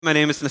My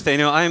name is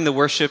Nathaniel. I am the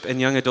Worship and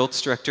Young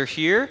Adults Director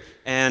here,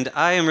 and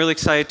I am really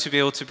excited to be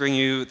able to bring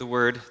you the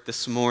Word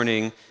this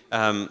morning.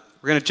 We're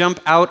going to jump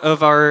out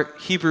of our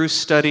Hebrew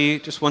study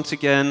just once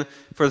again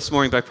for this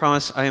morning, but I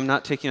promise I am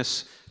not taking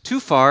us too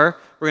far.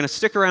 We're going to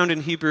stick around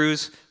in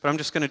Hebrews, but I'm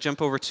just going to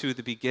jump over to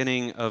the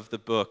beginning of the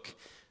book.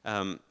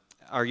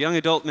 Our young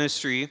adult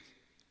ministry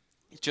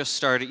just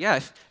started.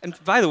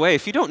 And by the way,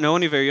 if you don't know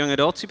any of our young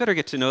adults, you better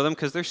get to know them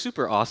because they're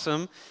super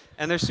awesome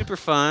and they're super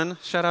fun.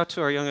 Shout out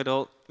to our young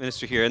adult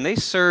ministry here. And they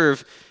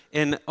serve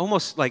in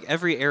almost like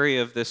every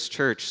area of this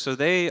church. So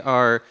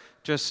they're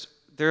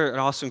an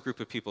awesome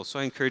group of people. So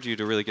I encourage you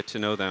to really get to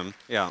know them.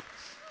 Yeah.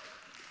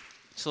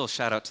 Just a little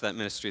shout out to that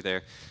ministry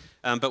there.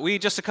 But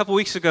just a couple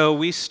weeks ago,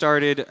 we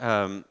started,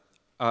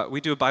 we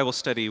do a Bible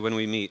study when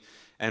we meet.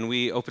 And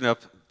we opened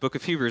up Book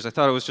of Hebrews. I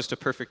thought it was just a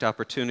perfect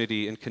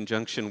opportunity in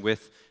conjunction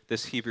with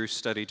this Hebrew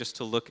study just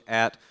to look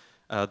at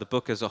the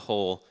book as a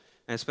whole.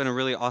 And it's been a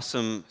really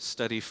awesome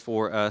study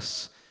for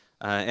us.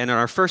 And in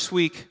our first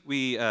week,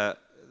 a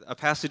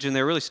passage in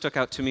there really stuck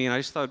out to me, and I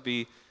just thought it would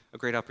be a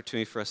great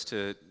opportunity for us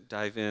to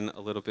dive in a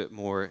little bit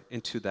more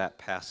into that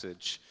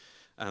passage.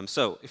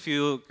 So if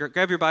you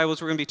grab your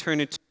Bibles, we're going to be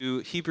turning to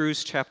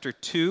Hebrews chapter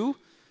 2,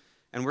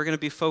 and we're going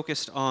to be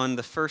focused on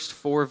the first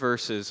 4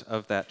 verses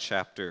of that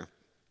chapter.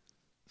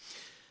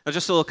 Now,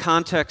 just a little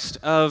context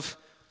of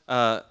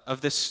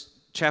this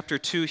chapter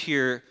 2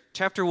 here.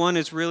 Chapter 1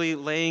 is really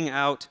laying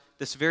out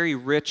this very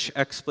rich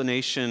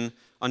explanation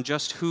on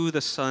just who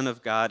the Son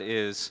of God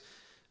is.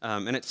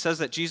 And it says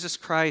that Jesus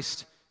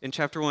Christ, in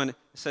chapter 1,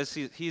 says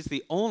he's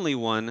the only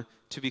one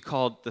to be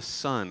called the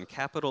Son,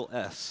 capital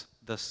S,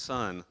 the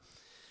Son.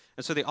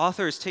 And so the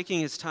author is taking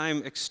his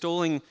time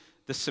extolling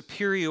the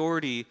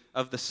superiority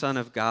of the Son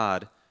of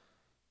God.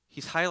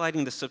 He's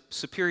highlighting the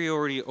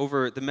superiority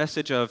over the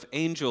message of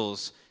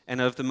angels and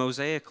of the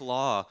Mosaic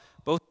Law,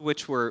 both of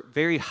which were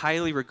very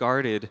highly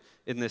regarded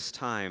in this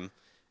time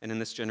and in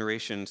this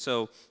generation.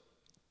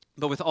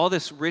 But with all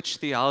this rich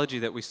theology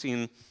that we see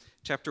in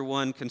chapter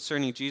 1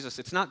 concerning Jesus,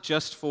 it's not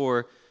just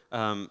for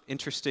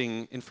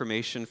interesting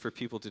information for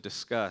people to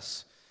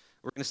discuss.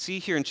 We're going to see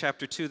here in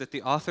chapter 2 that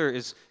the author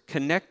is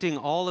connecting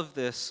all of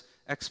this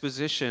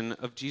exposition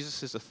of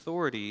Jesus'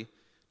 authority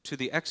to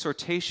the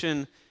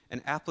exhortation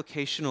and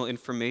applicational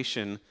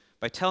information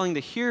by telling the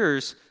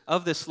hearers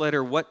of this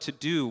letter what to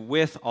do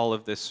with all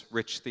of this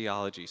rich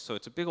theology. So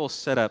it's a big old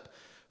setup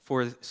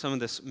for some of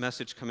this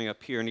message coming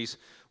up here. And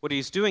what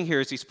he's doing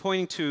here is he's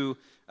pointing to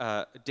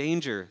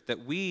danger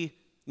that we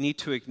need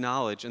to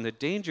acknowledge. And the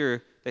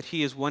danger that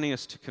he is wanting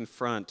us to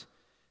confront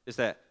is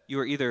that you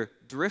are either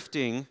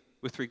drifting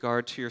with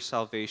regard to your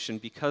salvation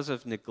because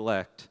of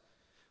neglect,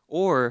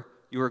 or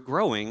you are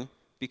growing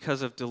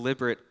because of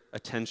deliberate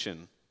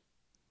attention.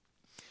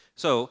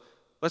 So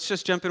let's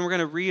just jump in. We're going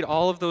to read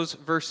all of those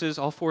verses,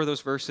 all 4 of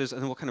those verses,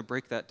 and then we'll kind of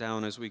break that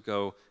down as we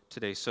go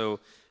today. So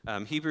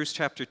Hebrews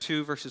chapter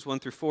 2, verses 1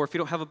 through 4. If you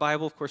don't have a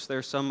Bible, of course, there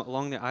are some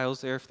along the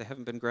aisles there if they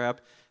haven't been grabbed.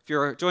 If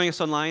you're joining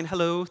us online,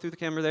 hello, through the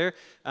camera there.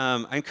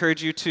 I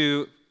encourage you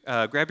to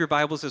grab your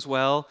Bibles as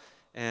well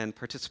and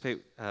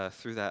participate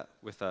through that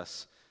with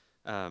us.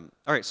 All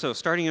right, so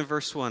starting in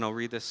verse 1, I'll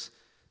read this,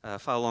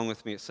 follow along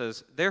with me. It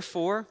says,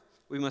 "Therefore,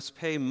 we must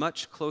pay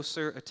much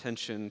closer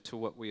attention to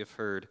what we have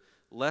heard,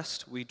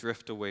 lest we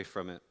drift away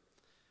from it.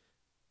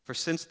 For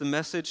since the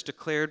message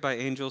declared by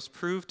angels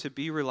proved to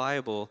be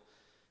reliable,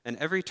 and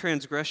every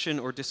transgression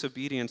or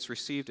disobedience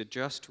received a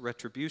just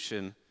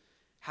retribution,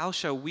 how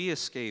shall we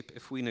escape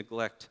if we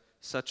neglect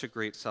such a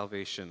great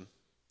salvation?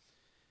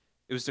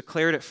 It was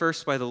declared at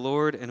first by the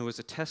Lord, and it was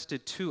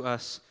attested to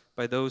us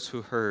by those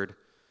who heard,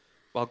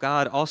 while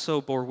God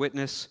also bore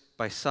witness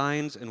by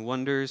signs and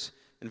wonders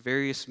and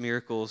various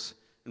miracles,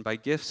 and by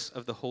gifts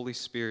of the Holy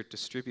Spirit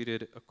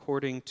distributed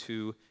according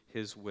to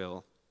His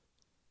will."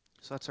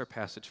 So that's our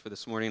passage for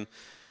this morning.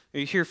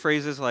 You hear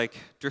phrases like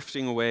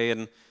drifting away,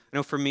 and I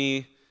know for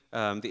me,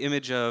 the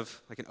image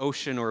of like an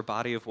ocean or a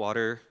body of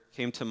water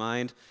came to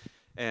mind,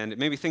 and it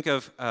made me think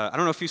of, I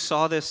don't know if you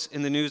saw this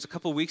in the news a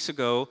couple weeks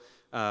ago,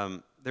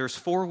 there's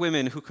 4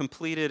 women who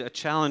completed a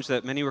challenge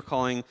that many were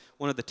calling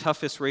one of the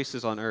toughest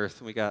races on earth,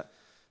 and we got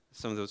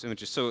some of those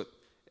images. So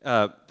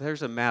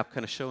there's a map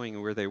kind of showing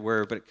where they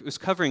were, but it was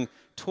covering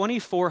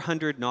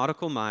 2,400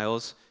 nautical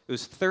miles. It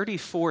was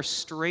 34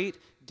 straight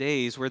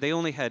days where they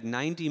only had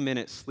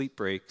 90-minute sleep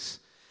breaks,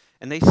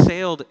 and they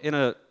sailed in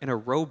a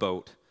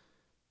rowboat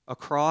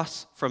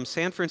across from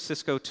San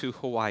Francisco to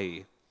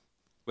Hawaii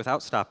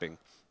without stopping.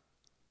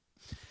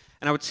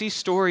 And I would see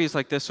stories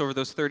like this over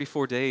those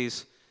 34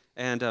 days,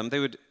 and they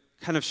would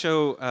kind of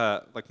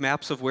show like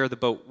maps of where the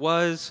boat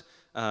was,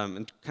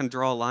 and kind of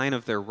draw a line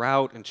of their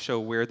route and show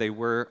where they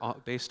were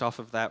based off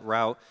of that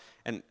route.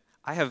 And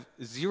I have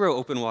zero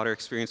open water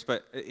experience,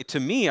 but to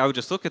me, I would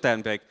just look at that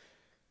and be like,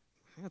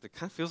 yeah, it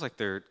kind of feels like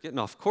they're getting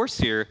off course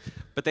here.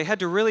 But they had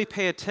to really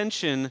pay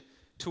attention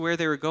to where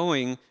they were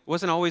going. It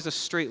wasn't always a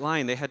straight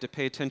line. They had to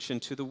pay attention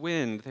to the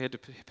wind. They had to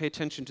pay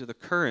attention to the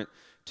current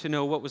to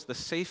know what was the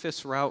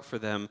safest route for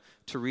them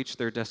to reach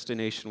their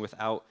destination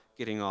without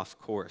getting off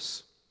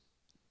course.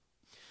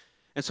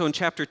 And so in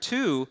chapter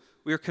 2,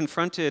 we are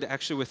confronted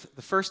actually with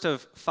the first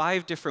of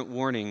 5 different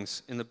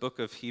warnings in the book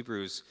of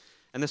Hebrews.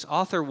 And this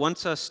author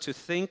wants us to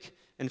think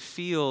and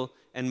feel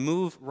and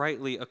move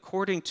rightly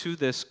according to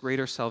this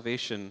greater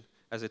salvation,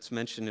 as it's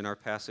mentioned in our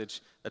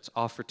passage, that's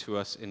offered to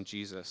us in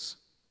Jesus.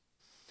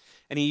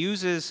 And he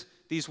uses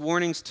these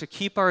warnings to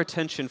keep our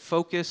attention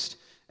focused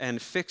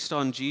and fixed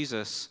on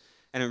Jesus.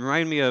 And it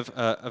reminded me of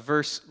a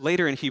verse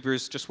later in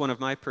Hebrews, just one of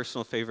my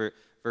personal favorite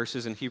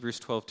verses in Hebrews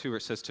 12:2, where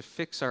it says to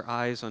fix our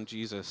eyes on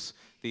Jesus,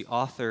 the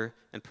author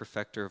and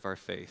perfecter of our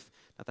faith.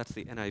 Now that's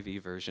the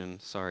NIV version.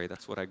 Sorry,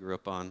 that's what I grew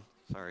up on.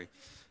 Sorry,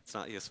 it's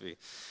not ESV.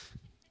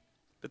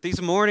 But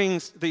these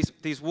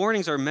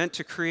warnings are meant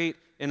to create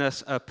in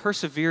us a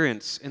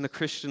perseverance in the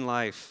Christian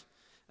life,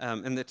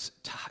 and it's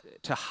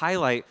to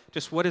highlight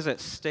just what is at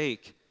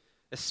stake,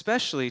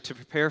 especially to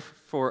prepare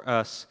for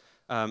us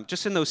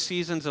just in those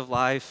seasons of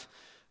life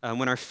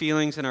when our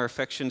feelings and our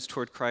affections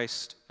toward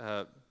Christ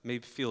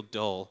maybe feel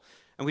dull.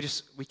 And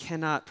we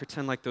cannot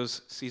pretend like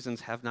those seasons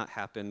have not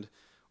happened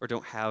or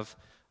don't have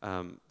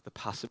the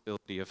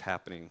possibility of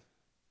happening.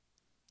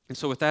 And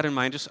so with that in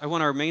mind, I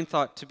want our main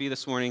thought to be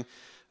this morning,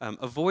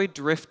 avoid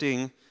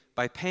drifting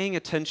by paying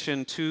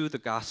attention to the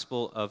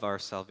gospel of our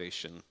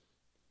salvation.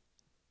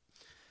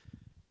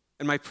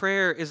 And my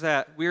prayer is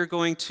that we are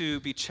going to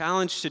be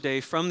challenged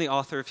today from the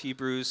author of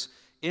Hebrews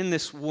in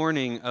this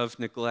warning of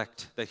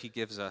neglect that he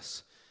gives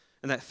us.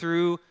 And that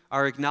through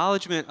our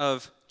acknowledgement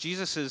of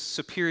Jesus'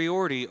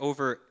 superiority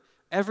over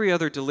every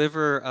other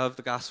deliverer of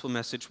the gospel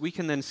message, we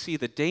can then see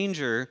the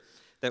danger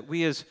that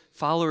we as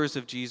followers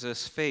of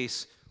Jesus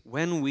face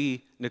when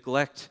we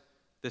neglect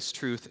this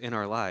truth in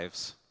our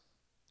lives.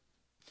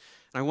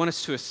 And I want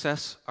us to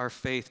assess our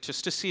faith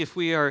just to see if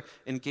we are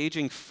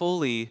engaging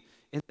fully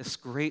in this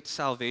great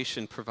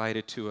salvation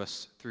provided to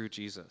us through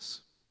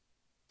Jesus.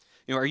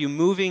 Are you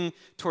moving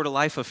toward a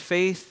life of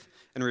faith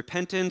and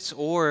repentance,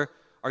 or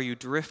are you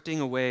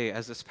drifting away,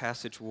 as this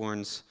passage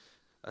warns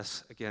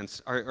us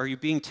against? Are you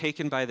being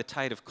taken by the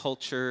tide of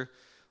culture,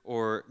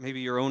 or maybe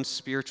your own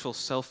spiritual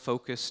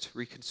self-focused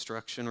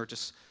reconstruction, or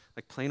just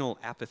like plain old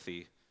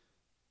apathy?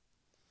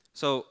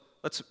 So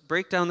let's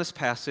break down this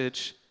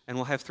passage, and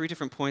we'll have 3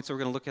 different points that we're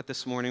going to look at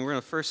this morning. We're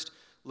going to first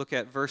look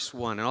at verse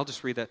 1, and I'll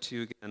just read that to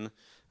you again.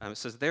 It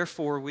says,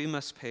 "Therefore we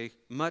must pay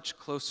much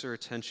closer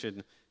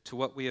attention to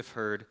what we have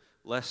heard,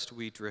 lest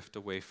we drift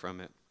away from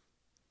it."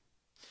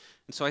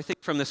 And so I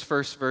think from this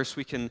first verse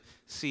we can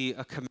see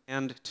a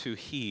command to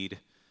heed,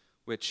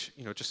 which,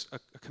 just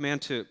a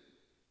command to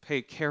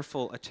pay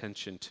careful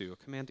attention to, a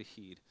command to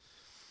heed.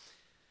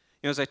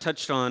 As I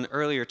touched on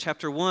earlier,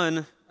 chapter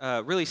 1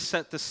 really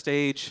set the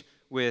stage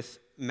with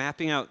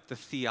mapping out the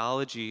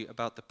theology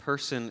about the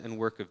person and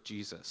work of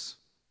Jesus.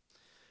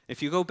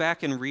 If you go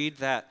back and read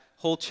that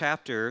whole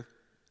chapter,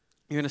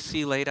 you're going to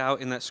see laid out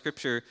in that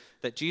scripture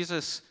that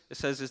Jesus, it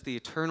says, is the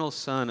eternal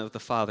Son of the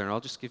Father. And I'll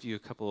just give you a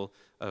couple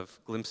of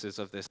glimpses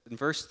of this. In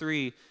verse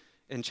 3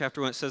 in chapter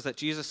 1, it says that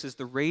Jesus is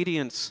the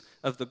radiance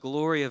of the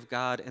glory of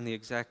God and the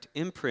exact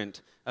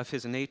imprint of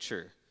his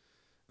nature.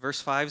 Verse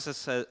 5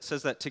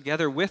 says that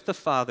together with the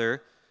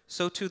Father,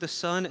 so too the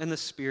Son and the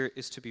Spirit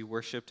is to be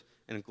worshiped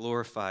and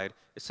glorified.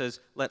 It says,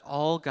 let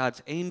all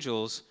God's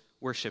angels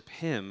worship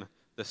him,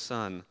 the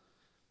Son.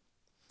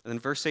 And then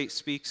verse 8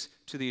 speaks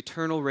to the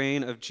eternal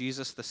reign of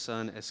Jesus the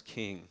Son as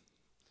King.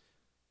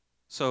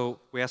 So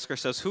we ask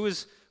ourselves, who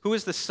is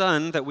the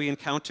Son that we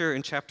encounter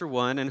in chapter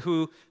 1, and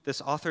who this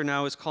author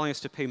now is calling us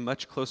to pay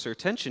much closer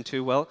attention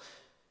to? Well,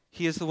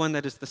 he is the one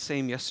that is the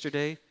same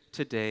yesterday,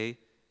 today,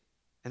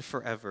 and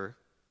forever.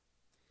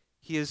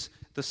 He is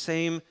the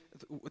same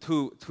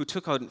who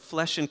took on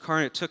flesh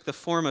incarnate, took the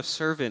form of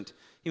servant.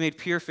 He made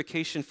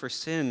purification for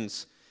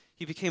sins.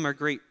 He became our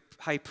great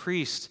high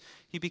priest.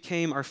 He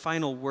became our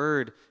final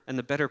word and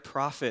the better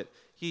prophet.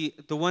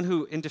 The one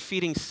who, in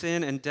defeating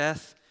sin and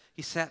death,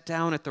 he sat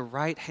down at the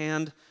right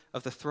hand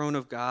of the throne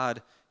of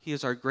God. He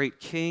is our great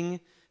King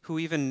who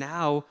even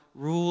now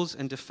rules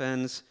and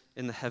defends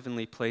in the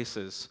heavenly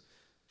places.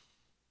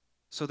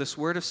 So this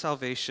word of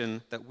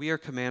salvation that we are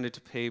commanded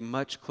to pay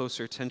much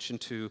closer attention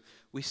to,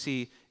 we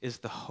see is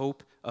the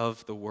hope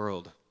of the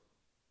world.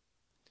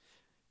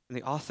 And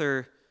the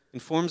author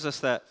informs us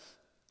that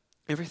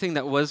everything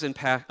that was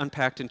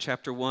unpacked in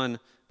chapter 1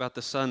 about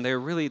the Son,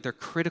 they're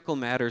critical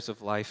matters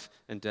of life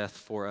and death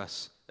for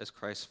us as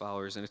Christ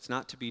followers. And it's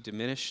not to be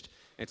diminished,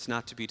 it's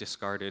not to be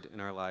discarded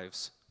in our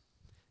lives.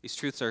 These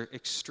truths are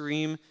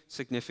extreme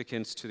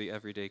significance to the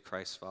everyday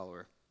Christ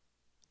follower.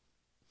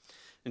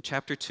 In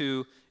chapter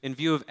 2, in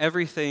view of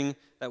everything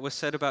that was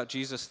said about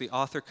Jesus, the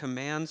author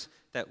commands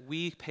that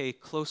we pay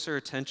closer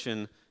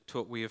attention to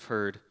what we have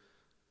heard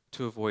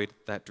to avoid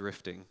that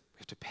drifting. We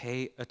have to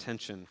pay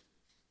attention.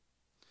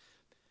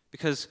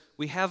 Because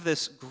we have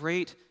this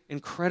great,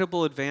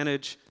 incredible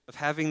advantage of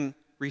having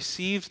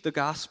received the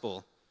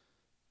gospel.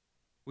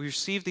 We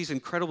received these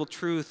incredible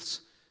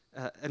truths,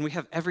 and we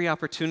have every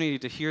opportunity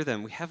to hear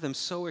them. We have them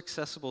so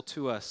accessible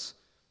to us.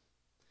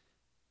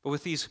 But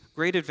with these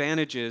great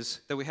advantages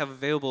that we have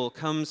available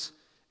comes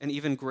an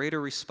even greater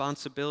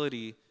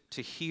responsibility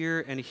to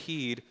hear and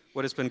heed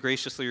what has been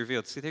graciously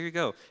revealed. See, there you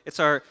go. It's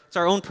our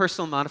own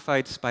personal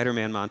modified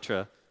Spider-Man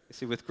mantra. You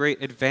see, with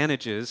great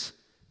advantages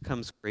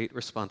comes great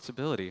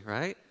responsibility,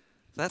 right?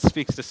 That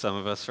speaks to some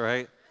of us,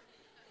 right?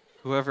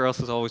 Whoever else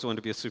has always wanted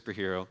to be a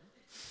superhero.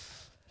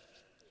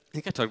 I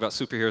think I talked about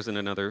superheroes in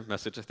another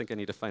message. I think I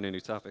need to find a new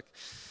topic.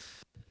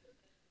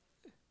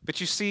 But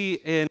you see,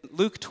 in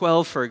Luke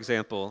 12, for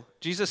example,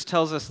 Jesus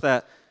tells us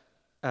that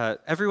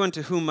everyone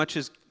to whom much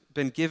has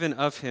been given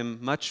of him,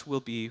 much will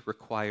be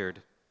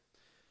required.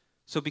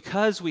 So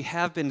because we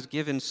have been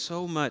given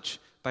so much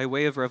by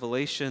way of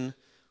revelation,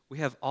 we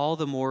have all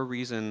the more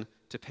reason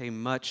to pay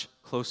much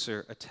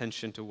closer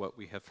attention to what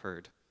we have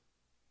heard.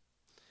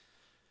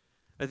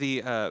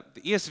 The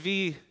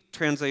ESV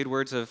translated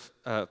words of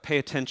pay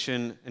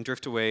attention and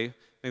drift away,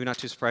 maybe not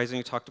too surprising.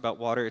 You talked about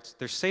water.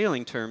 They're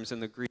sailing terms in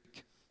the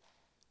Greek.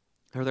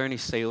 Are there any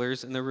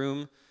sailors in the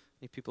room?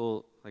 Any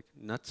people like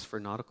nuts for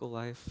nautical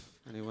life?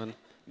 Anyone?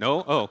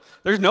 No? Oh,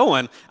 there's no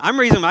one. I'm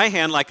raising my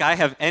hand like I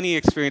have any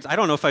experience. I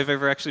don't know if I've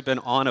ever actually been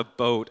on a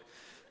boat,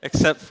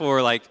 except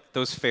for like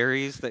those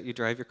ferries that you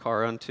drive your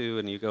car onto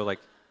and you go like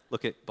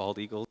look at bald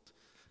eagles.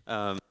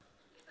 Has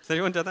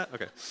anyone done that?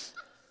 Okay.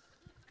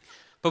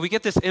 But we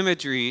get this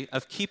imagery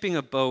of keeping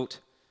a boat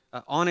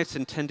on its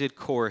intended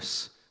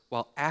course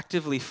while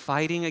actively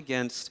fighting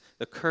against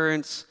the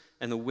currents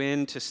and the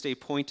wind to stay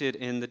pointed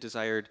in the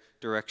desired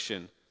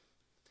direction.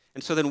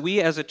 And so then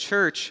we as a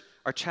church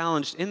are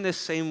challenged in this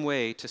same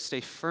way to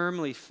stay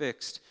firmly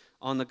fixed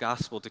on the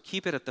gospel, to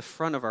keep it at the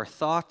front of our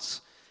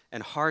thoughts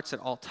and hearts at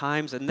all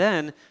times, and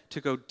then to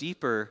go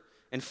deeper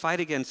and fight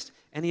against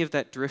any of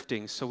that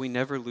drifting so we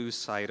never lose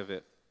sight of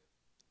it.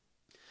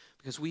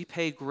 Because we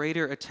pay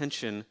greater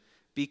attention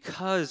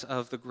because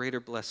of the greater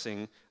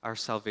blessing our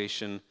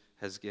salvation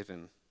has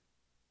given.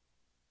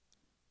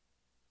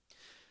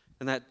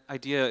 And that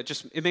idea,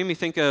 it made me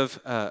think of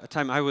a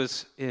time I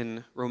was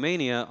in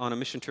Romania on a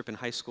mission trip in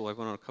high school. I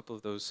went on a couple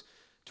of those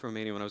to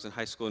Romania when I was in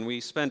high school, and we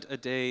spent a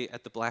day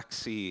at the Black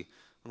Sea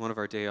on one of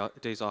our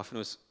days off, and it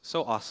was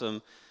so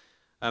awesome.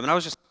 And I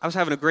was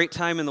having a great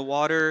time in the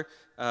water,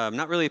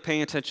 not really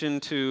paying attention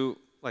to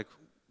like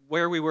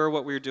where we were,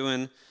 what we were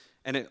doing,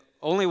 and it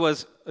only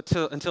was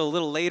until a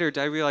little later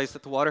did I realize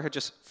that the water had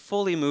just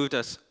fully moved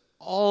us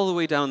all the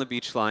way down the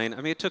beach line. I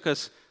mean, it took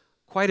us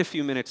quite a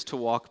few minutes to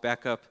walk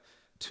back up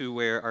to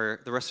where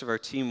the rest of our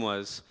team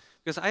was,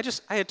 because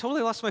I had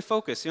totally lost my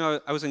focus. You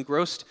know, I was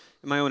engrossed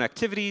in my own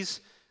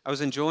activities. I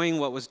was enjoying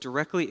what was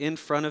directly in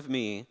front of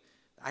me.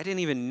 I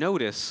didn't even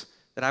notice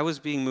that I was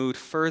being moved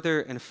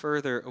further and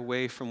further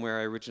away from where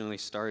I originally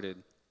started.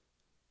 And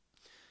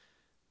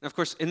of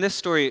course, in this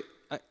story,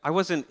 I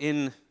wasn't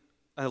in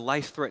a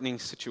life-threatening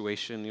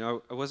situation. You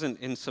know, I wasn't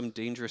in some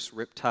dangerous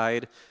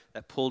riptide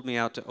that pulled me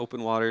out to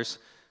open waters.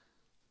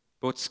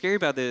 But what's scary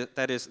about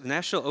that is the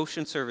National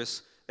Ocean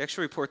Service, they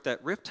actually report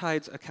that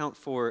riptides account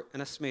for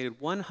an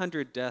estimated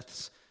 100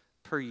 deaths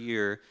per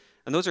year.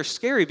 And those are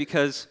scary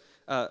because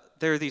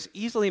there are these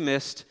easily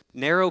missed,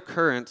 narrow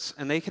currents,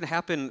 and they can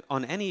happen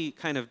on any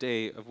kind of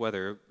day of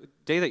weather.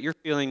 Day that you're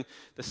feeling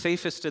the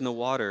safest in the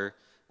water,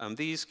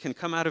 these can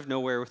come out of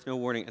nowhere with no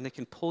warning, and they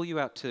can pull you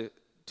out to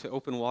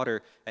open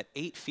water at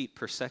 8 feet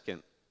per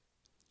second.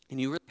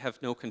 And you really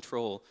have no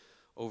control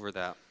over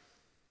that.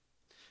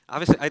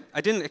 Obviously,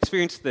 I didn't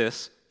experience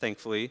this,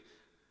 thankfully,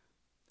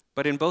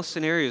 but in both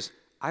scenarios,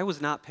 I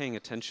was not paying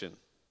attention.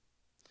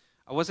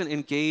 I wasn't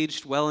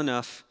engaged well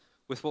enough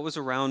with what was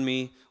around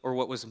me or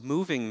what was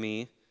moving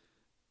me.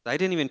 I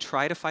didn't even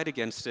try to fight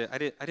against it. I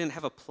didn't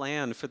have a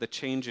plan for the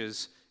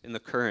changes in the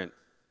current.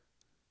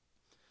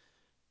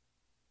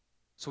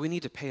 So we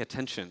need to pay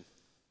attention.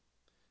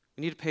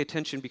 We need to pay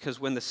attention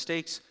because when the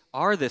stakes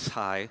are this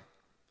high,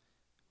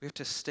 we have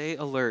to stay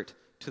alert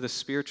to the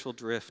spiritual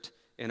drift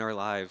in our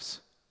lives.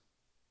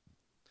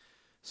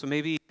 So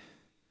maybe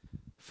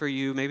for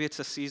you, maybe it's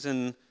a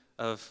season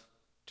of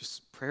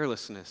just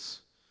prayerlessness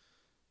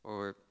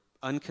or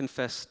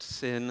unconfessed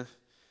sin,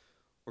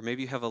 or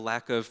maybe you have a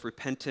lack of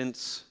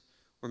repentance,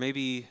 or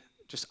maybe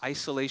just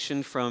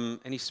isolation from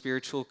any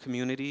spiritual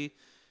community,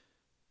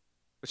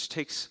 which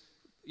takes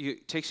you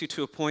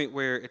to a point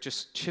where it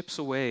just chips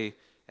away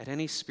at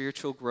any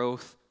spiritual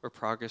growth or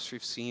progress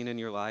you've seen in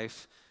your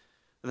life.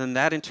 And then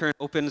that in turn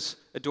opens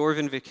a door of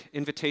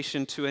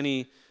invitation to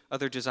any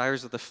other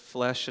desires of the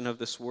flesh and of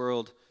this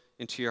world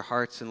into your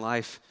hearts and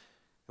life.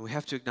 And we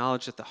have to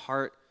acknowledge that the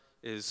heart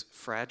is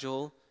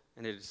fragile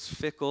and it is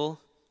fickle,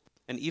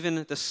 and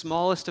even the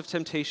smallest of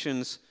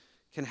temptations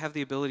can have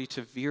the ability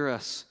to veer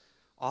us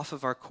off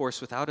of our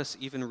course without us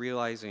even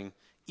realizing,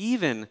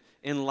 even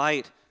in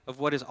light of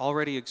what is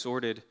already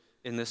exhorted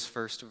in this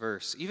first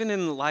verse, even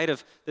in light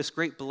of this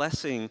great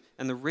blessing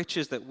and the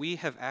riches that we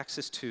have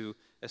access to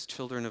as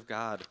children of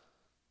God.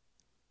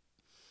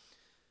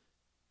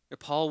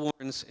 Paul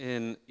warns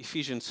in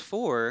Ephesians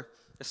 4,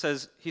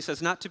 he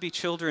says, not to be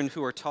children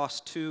who are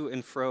tossed to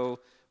and fro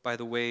by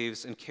the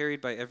waves and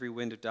carried by every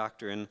wind of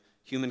doctrine,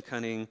 human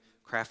cunning,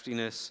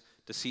 craftiness,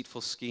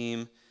 deceitful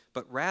scheme,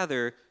 but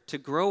rather to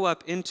grow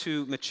up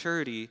into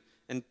maturity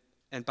and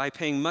and by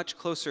paying much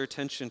closer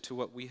attention to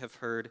what we have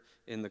heard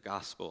in the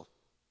gospel.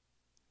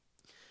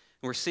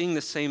 And we're seeing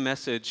the same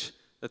message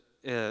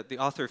that the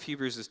author of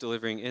Hebrews is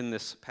delivering in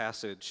this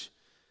passage,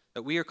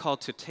 that we are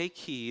called to take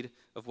heed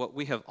of what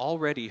we have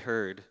already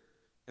heard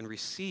and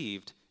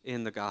received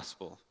in the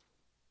gospel.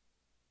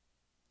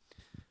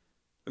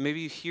 But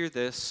maybe you hear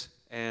this,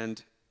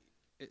 and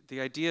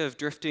the idea of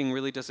drifting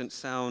really doesn't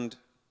sound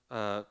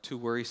too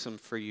worrisome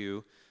for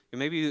you. And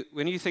maybe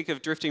when you think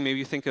of drifting, maybe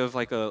you think of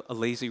like a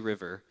lazy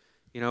river,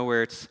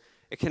 where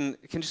it can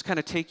just kind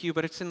of take you,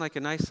 but it's in like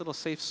a nice little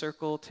safe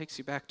circle, takes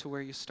you back to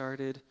where you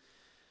started.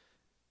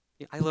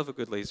 Yeah, I love a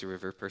good lazy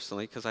river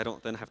personally because I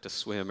don't then have to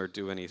swim or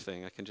do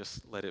anything. I can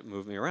just let it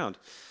move me around.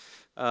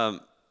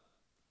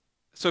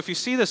 So if you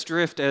see this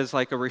drift as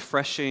like a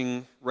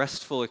refreshing,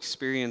 restful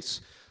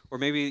experience, or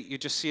maybe you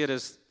just see it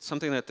as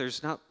something that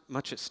there's not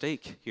much at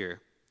stake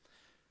here,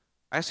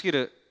 I ask you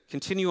to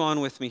continue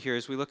on with me here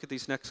as we look at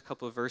these next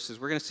couple of verses.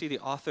 We're going to see the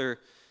author,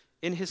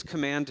 in his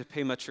command to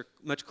pay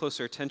much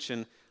closer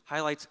attention,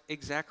 highlights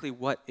exactly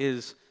what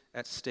is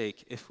at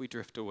stake if we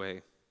drift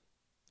away.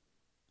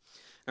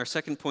 Our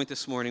second point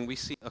this morning, we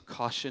see a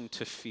caution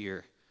to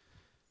fear.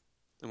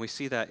 And we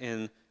see that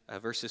in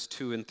verses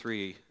 2 and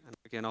 3. And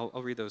again, I'll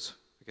read those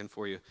again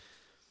for you. It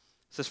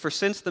says, "For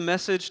since the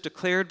message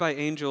declared by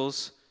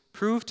angels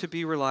proved to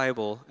be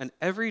reliable, and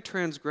every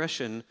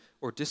transgression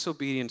or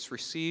disobedience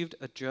received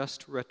a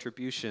just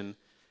retribution,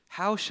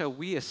 how shall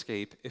we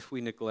escape if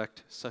we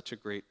neglect such a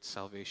great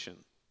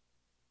salvation?"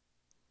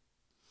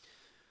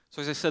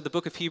 So as I said, the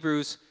book of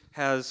Hebrews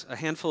has a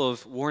handful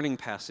of warning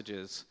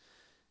passages.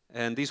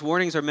 And these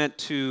warnings are meant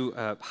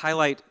to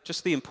highlight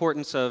just the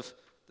importance of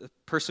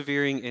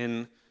persevering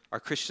in our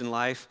Christian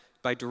life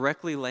by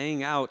directly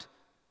laying out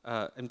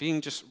and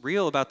being just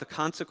real about the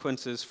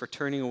consequences for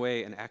turning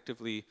away and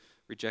actively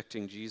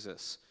rejecting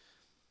Jesus.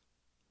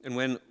 And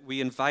when we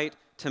invite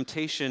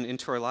temptation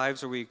into our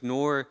lives or we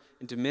ignore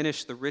and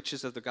diminish the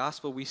riches of the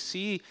gospel, we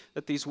see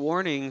that these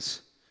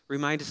warnings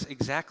remind us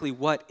exactly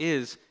what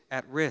is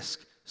at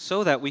risk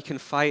so that we can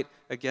fight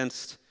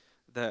against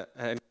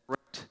and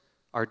correct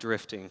our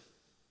drifting.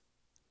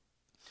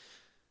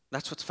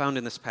 That's what's found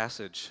in this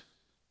passage.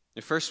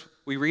 And first,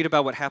 we read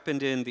about what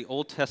happened in the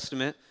Old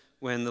Testament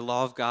when the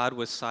law of God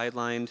was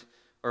sidelined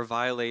or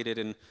violated.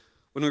 And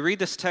when we read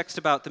this text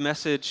about the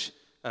message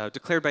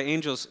declared by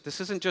angels, this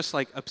isn't just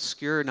like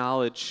obscure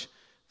knowledge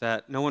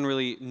that no one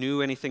really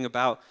knew anything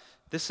about.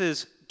 This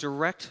is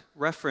direct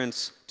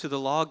reference to the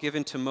law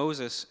given to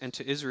Moses and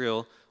to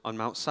Israel on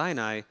Mount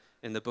Sinai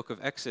in the book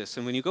of Exodus.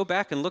 And when you go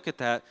back and look at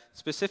that,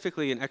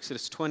 specifically in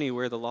Exodus 20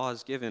 where the law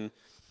is given,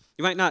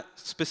 you might not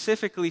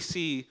specifically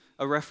see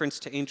a reference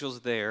to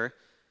angels there,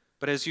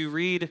 but as you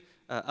read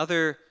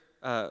other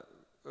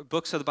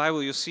books of the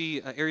Bible, you'll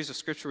see areas of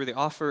Scripture where the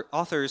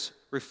authors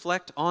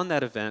reflect on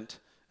that event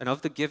and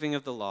of the giving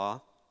of the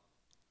law,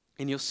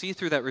 and you'll see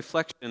through that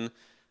reflection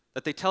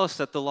that they tell us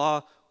that the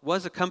law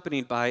was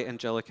accompanied by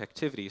angelic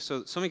activity.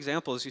 So some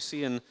examples you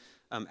see in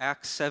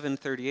Acts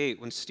 7:38,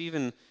 when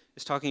Stephen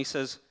is talking, he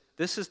says,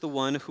 "This is the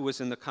one who was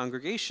in the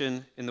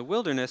congregation in the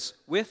wilderness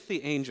with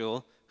the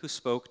angel who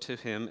spoke to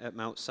him at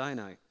Mount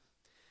Sinai."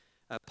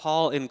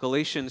 Paul in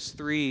Galatians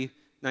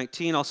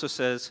 3:19 also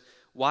says,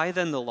 "Why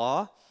then the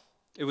law?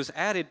 It was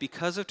added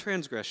because of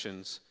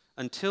transgressions,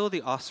 until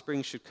the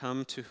offspring should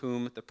come to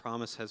whom the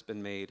promise has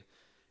been made,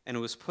 and it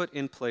was put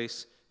in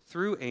place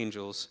through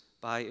angels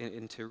by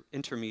an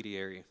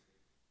intermediary."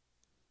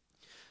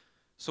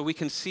 So we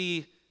can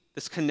see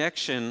this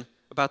connection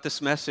about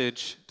this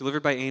message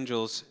delivered by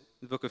angels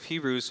in the book of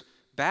Hebrews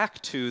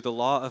back to the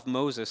law of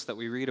Moses that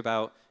we read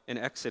about in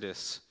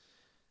Exodus.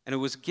 And it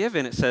was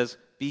given, it says,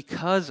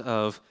 because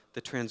of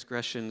the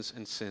transgressions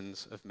and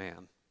sins of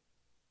man.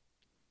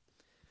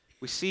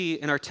 We see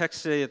in our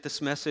text today that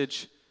this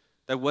message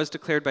that was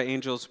declared by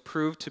angels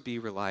proved to be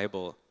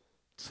reliable.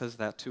 It says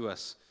that to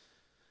us.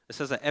 It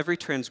says that every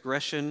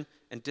transgression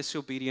and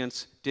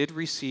disobedience did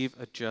receive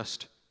a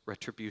just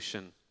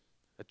retribution,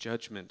 a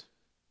judgment.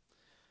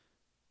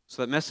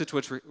 So that message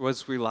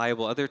was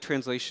reliable. Other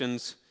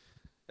translations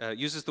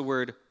uses the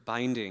word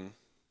binding.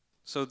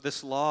 So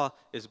this law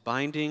is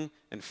binding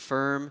and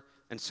firm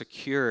and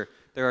secure.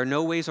 There are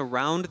no ways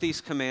around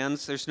these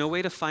commands. There's no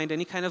way to find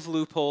any kind of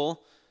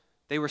loophole.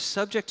 They were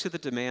subject to the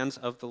demands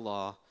of the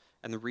law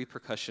and the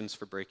repercussions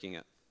for breaking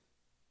it.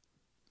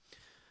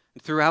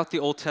 And throughout the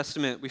Old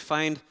Testament, we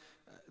find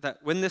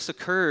that when this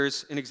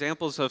occurs in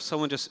examples of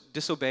someone just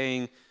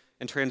disobeying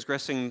and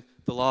transgressing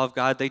the law of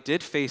God, they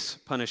did face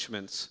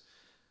punishments.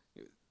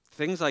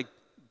 Things like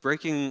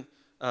breaking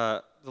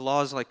the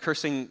laws, like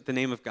cursing the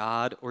name of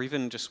God, or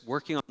even just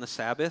working on the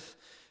Sabbath.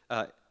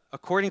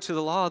 According to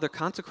the law, the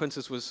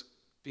consequences was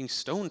being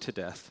stoned to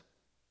death.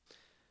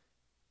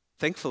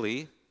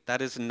 Thankfully,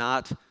 that is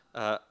not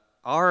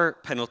our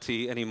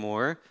penalty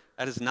anymore.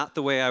 That is not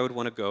the way I would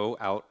want to go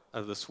out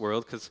of this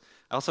world, because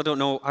I also don't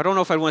know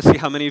if I'd want to see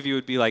how many of you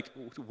would be like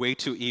way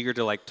too eager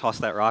to like toss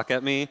that rock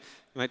at me. You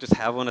might just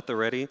have one at the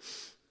ready.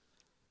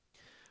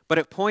 But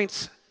it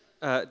points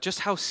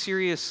just how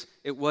serious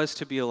it was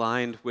to be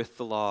aligned with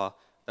the law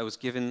that was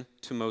given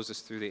to Moses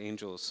through the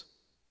angels.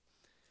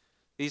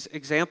 These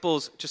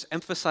examples just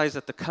emphasize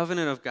that the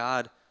covenant of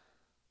God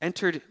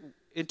entered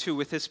into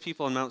with his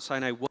people on Mount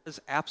Sinai was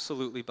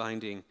absolutely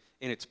binding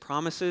in its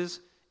promises,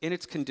 in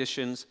its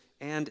conditions,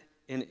 and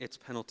in its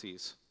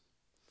penalties.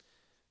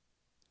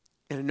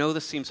 And I know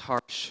this seems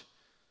harsh,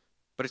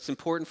 but it's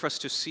important for us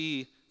to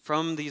see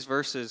from these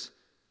verses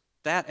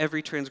that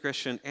every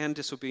transgression and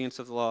disobedience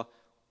of the law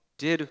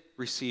did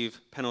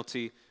receive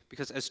penalty,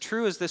 because as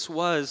true as this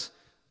was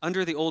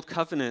under the old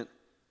covenant,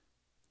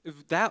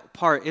 that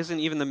part isn't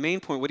even the main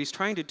point. What he's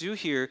trying to do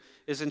here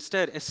is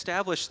instead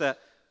establish that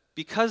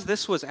because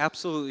this was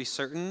absolutely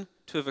certain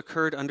to have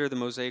occurred under the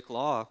Mosaic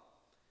law,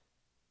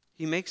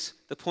 he makes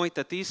the point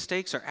that these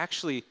stakes are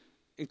actually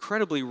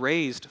incredibly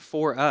raised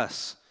for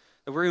us.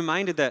 That we're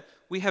reminded that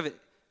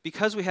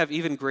because we have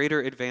even greater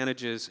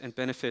advantages and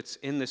benefits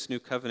in this new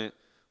covenant,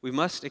 we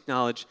must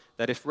acknowledge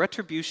that if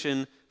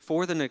retribution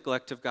for the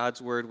neglect of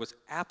God's word was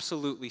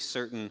absolutely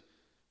certain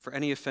for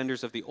any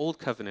offenders of the old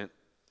covenant,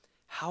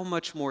 how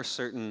much more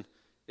certain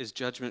is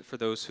judgment for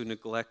those who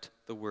neglect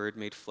the word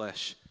made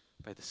flesh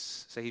by the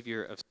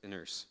Savior of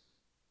sinners?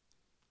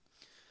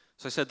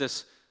 So I said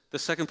the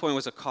second point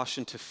was a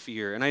caution to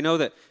fear. And I know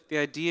that the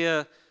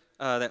idea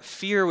that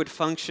fear would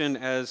function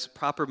as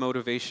proper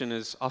motivation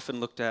is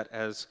often looked at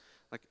as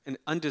like an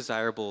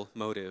undesirable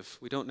motive.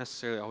 We don't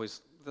necessarily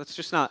always, that's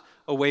just not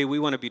a way we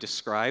want to be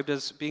described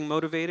as being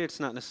motivated. It's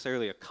not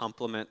necessarily a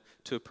compliment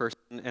to a person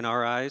in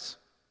our eyes.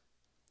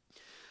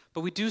 But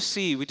we do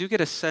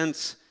get a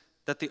sense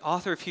that the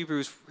author of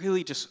Hebrews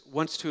really just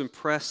wants to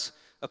impress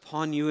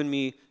upon you and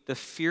me the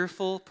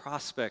fearful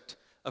prospect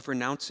of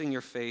renouncing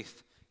your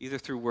faith, either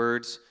through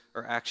words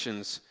or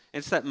actions. And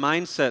it's that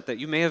mindset that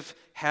you may have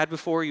had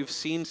before. You've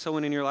seen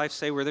someone in your life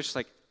say where they're just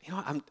like, you know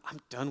what, I'm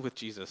done with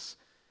Jesus.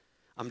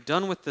 I'm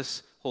done with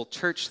this whole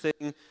church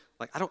thing.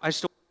 Like, I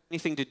just don't want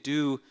anything to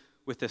do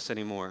with this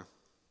anymore.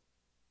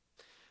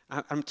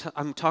 I'm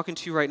talking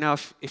to you right now.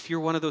 If you're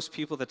one of those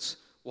people that's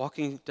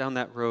walking down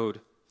that road,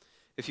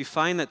 if you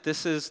find that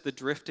this is the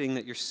drifting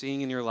that you're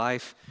seeing in your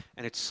life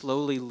and it's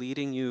slowly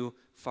leading you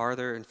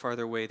farther and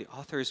farther away, the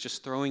author is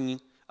just throwing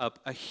up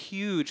a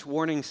huge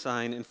warning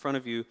sign in front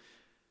of you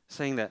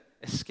saying that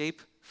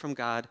escape from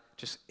God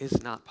just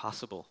is not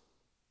possible.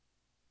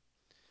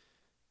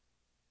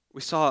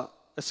 We saw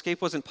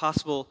escape wasn't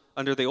possible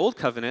under the old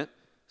covenant,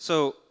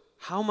 so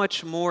how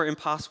much more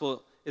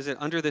impossible is it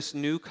under this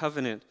new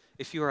covenant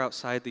if you are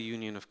outside the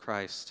union of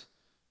Christ?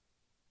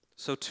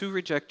 So to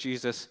reject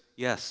Jesus,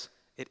 yes,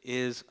 it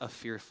is a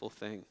fearful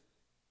thing.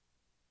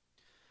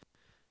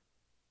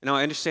 Now,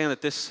 I understand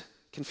that this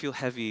can feel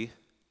heavy,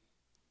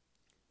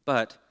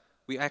 but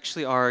we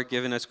actually are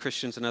given as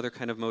Christians another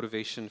kind of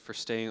motivation for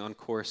staying on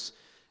course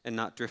and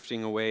not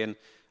drifting away. And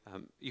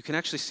you can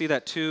actually see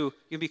that too.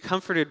 You can be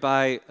comforted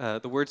by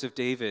the words of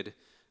David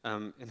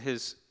in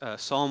his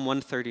Psalm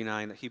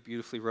 139 that he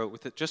beautifully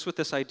wrote, just with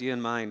this idea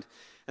in mind.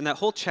 And that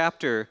whole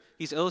chapter,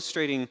 he's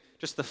illustrating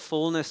just the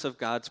fullness of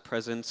God's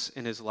presence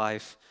in his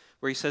life,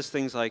 where he says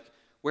things like,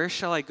 "Where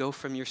shall I go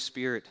from your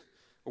spirit?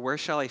 Or where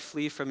shall I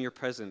flee from your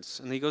presence?"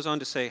 And he goes on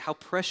to say, "How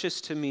precious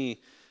to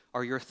me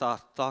are your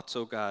thoughts,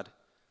 O God."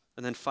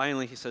 And then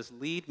finally he says,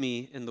 "Lead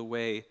me in the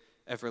way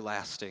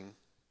everlasting."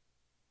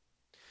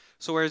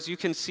 So whereas you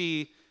can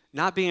see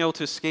not being able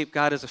to escape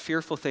God as a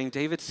fearful thing,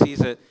 David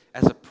sees it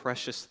as a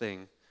precious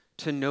thing.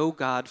 To know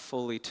God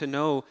fully, to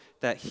know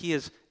that he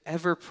is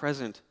ever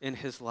present in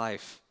his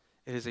life,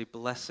 it is a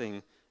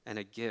blessing and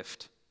a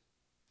gift.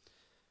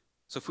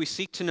 So if we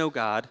seek to know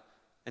God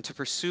and to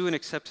pursue and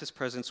accept his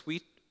presence,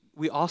 we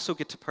also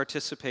get to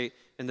participate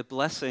in the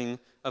blessing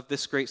of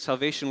this great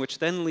salvation, which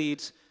then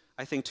leads,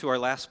 I think, to our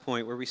last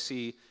point where we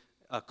see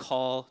a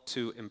call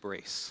to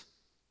embrace.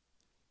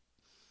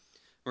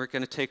 We're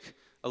going to take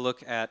a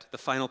look at the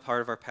final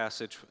part of our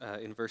passage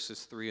in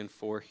verses 3 and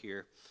 4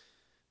 here.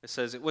 It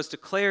says, "It was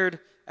declared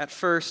at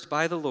first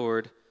by the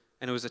Lord,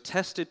 and it was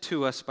attested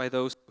to us by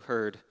those who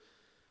heard,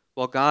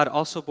 while God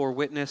also bore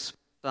witness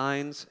by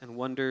signs and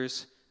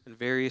wonders and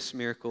various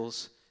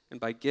miracles, and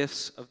by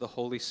gifts of the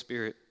Holy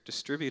Spirit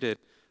distributed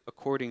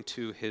according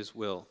to his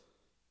will."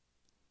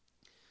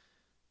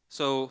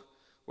 So,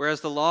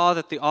 whereas the law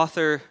that the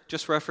author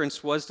just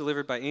referenced was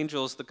delivered by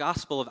angels, the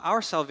gospel of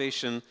our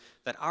salvation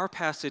that our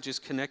passage is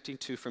connecting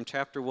to from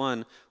chapter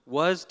 1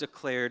 was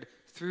declared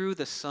through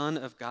the Son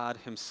of God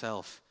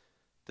himself,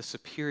 the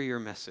superior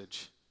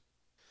message.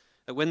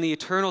 That when the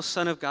eternal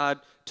Son of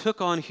God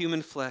took on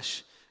human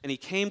flesh and he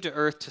came to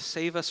earth to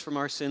save us from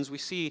our sins, we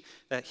see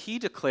that he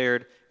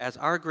declared as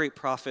our great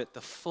prophet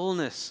the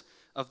fullness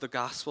of the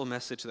gospel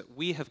message that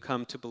we have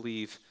come to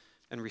believe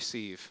and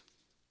receive.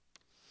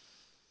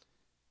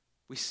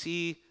 We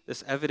see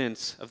this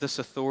evidence of this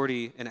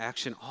authority and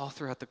action all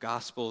throughout the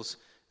Gospels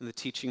and the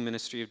teaching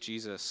ministry of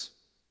Jesus.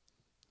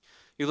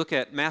 You look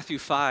at Matthew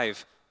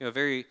 5, a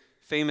very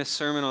famous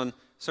sermon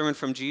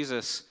from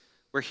Jesus,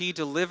 where he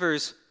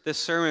delivers this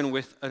sermon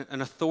with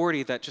an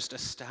authority that just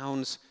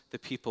astounds the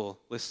people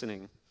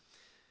listening.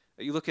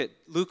 You look at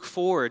Luke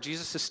 4,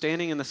 Jesus is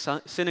standing in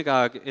the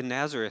synagogue in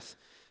Nazareth,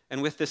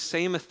 And with this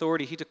same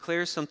authority, he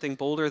declares something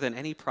bolder than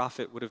any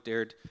prophet would have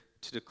dared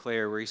to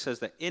declare, where he says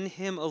that in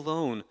him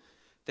alone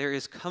there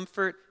is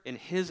comfort in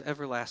his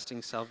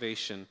everlasting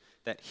salvation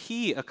that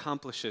he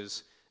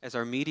accomplishes as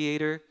our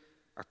mediator,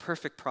 our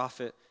perfect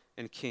prophet,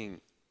 and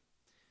king.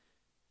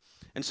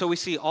 And so we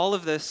see all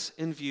of this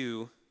in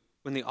view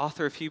when the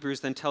author of Hebrews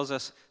then tells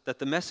us that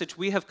the message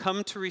we have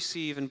come to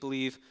receive and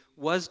believe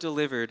was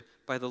delivered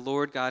by the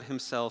Lord God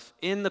himself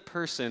in the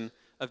person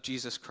of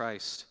Jesus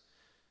Christ.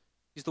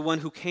 He's the one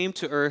who came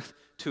to earth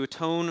to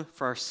atone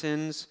for our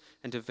sins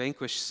and to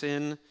vanquish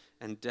sin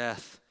and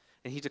death.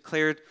 And he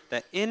declared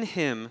that in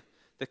him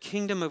the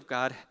kingdom of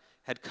God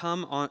had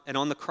come on, and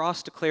on the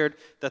cross declared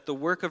that the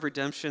work of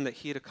redemption that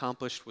he had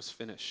accomplished was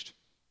finished.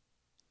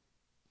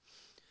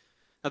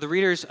 Now, the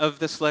readers of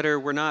this letter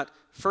were not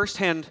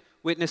firsthand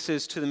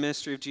witnesses to the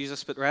ministry of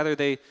Jesus, but rather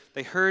they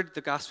heard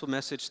the gospel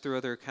message through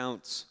other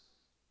accounts.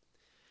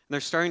 And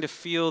they're starting to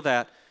feel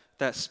that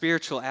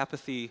spiritual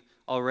apathy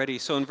already.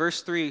 So in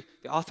verse 3,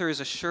 the author is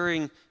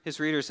assuring his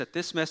readers that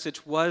this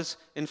message was,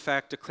 in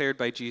fact, declared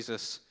by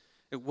Jesus.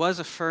 It was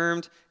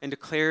affirmed and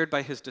declared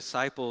by his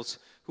disciples,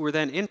 who were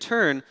then, in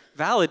turn,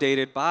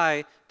 validated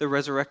by the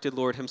resurrected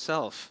Lord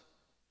himself.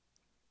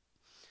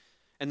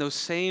 And those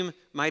same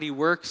mighty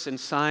works and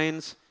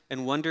signs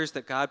and wonders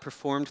that God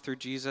performed through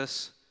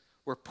Jesus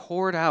were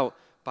poured out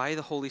by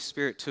the Holy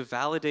Spirit to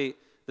validate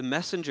the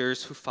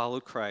messengers who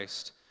followed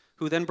Christ,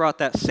 who then brought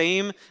that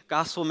same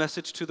gospel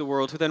message to the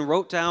world, who then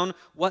wrote down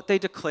what they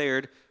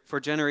declared for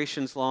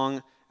generations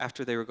long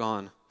after they were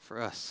gone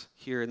for us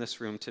here in this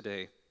room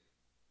today.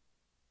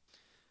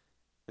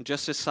 And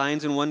just as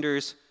signs and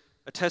wonders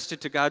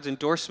attested to God's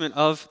endorsement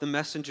of the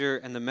messenger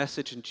and the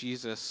message in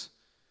Jesus,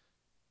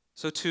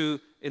 so too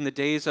in the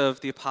days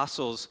of the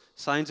apostles,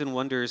 signs and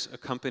wonders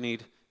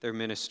accompanied their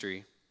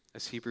ministry,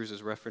 as Hebrews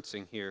is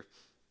referencing here.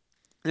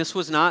 This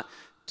was not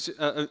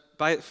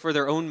for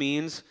their own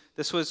means.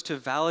 This was to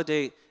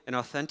validate and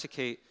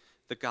authenticate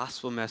the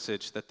gospel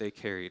message that they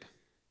carried.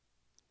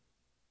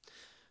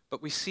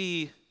 But we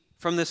see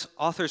from this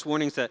author's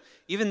warnings that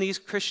even these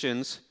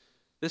Christians,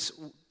 this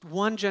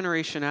one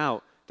generation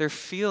out, they're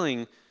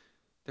feeling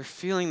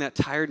that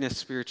tiredness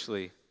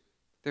spiritually.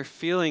 They're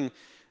feeling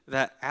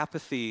that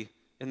apathy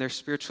in their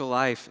spiritual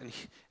life.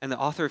 And the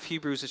author of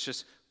Hebrews is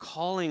just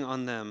calling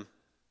on them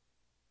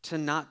to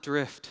not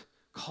drift,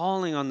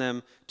 calling on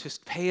them to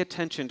pay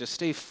attention, to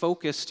stay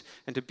focused,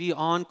 and to be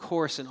on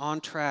course and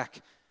on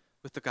track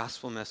with the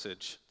gospel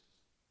message.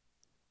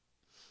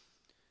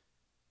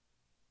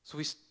 So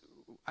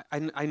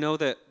I know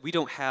that we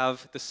don't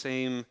have the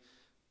same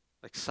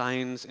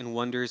signs and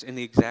wonders in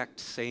the exact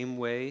same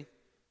way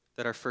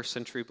that our first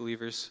century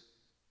believers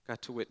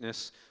got to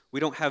witness. We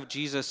don't have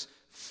Jesus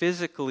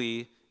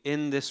physically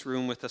in this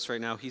room with us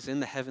right now. He's in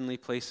the heavenly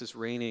places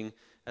reigning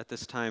at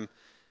this time.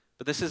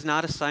 But this is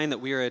not a sign that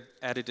we are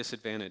at a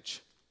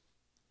disadvantage.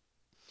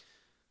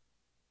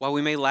 While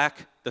we may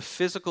lack the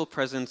physical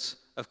presence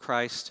of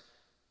Christ,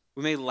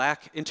 we may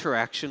lack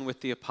interaction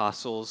with the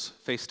apostles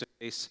face to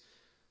face,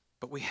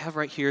 but we have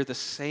right here the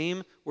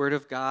same word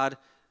of God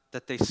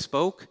that they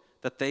spoke,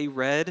 that they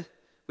read.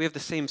 We have the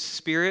same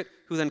Spirit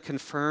who then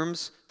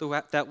confirms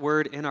that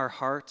word in our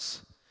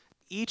hearts.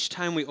 Each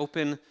time we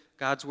open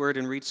God's word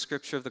and read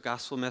scripture of the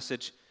gospel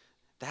message,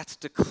 that's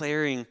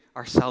declaring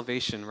our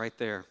salvation right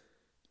there.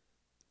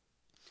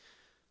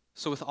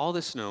 So with all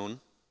this known,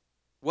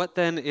 what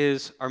then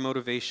is our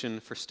motivation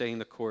for staying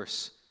the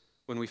course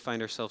when we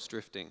find ourselves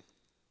drifting?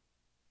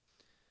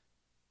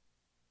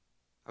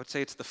 I would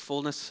say it's the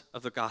fullness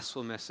of the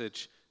gospel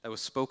message that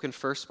was spoken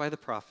first by the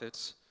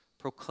prophets,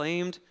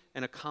 proclaimed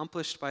and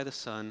accomplished by the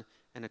Son,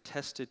 and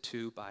attested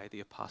to by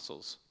the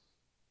apostles.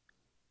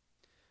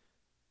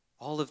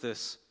 All of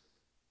this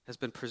has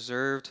been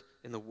preserved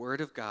in the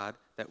Word of God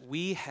that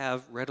we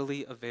have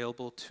readily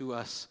available to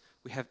us.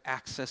 We have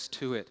access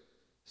to it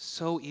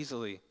so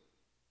easily.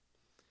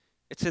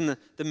 It's in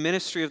the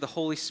ministry of the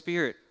Holy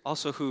Spirit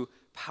also who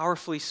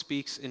powerfully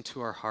speaks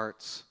into our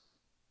hearts.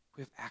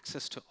 We have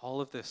access to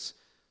all of this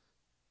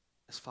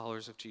as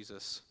followers of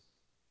Jesus.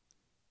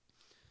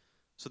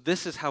 So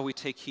this is how we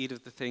take heed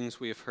of the things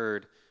we have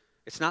heard.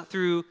 It's not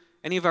through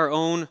any of our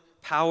own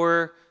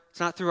power. It's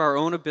not through our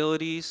own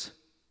abilities,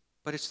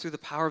 but it's through the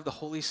power of the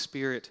Holy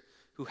Spirit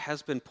who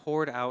has been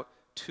poured out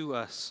to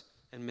us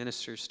and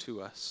ministers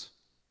to us.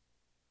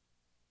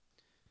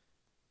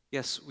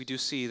 Yes, we do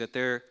see that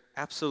there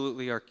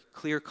absolutely are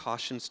clear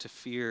cautions to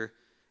fear,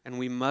 and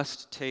we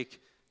must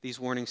take these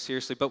warnings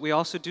seriously. But we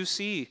also do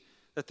see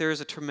that there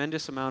is a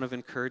tremendous amount of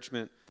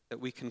encouragement that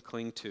we can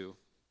cling to.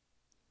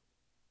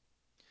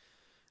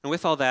 And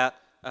with all that,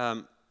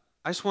 I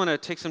just want to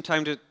take some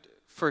time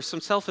for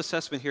some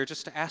self-assessment here,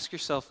 just to ask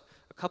yourself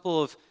a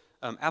couple of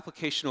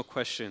applicational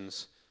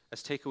questions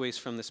as takeaways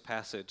from this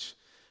passage.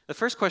 The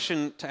first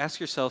question to ask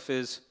yourself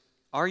is,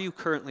 are you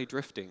currently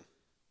drifting?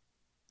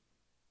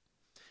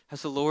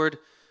 Has the Lord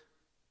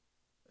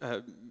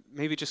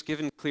maybe just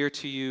given clear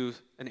to you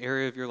an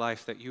area of your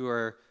life that you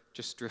are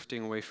just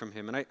drifting away from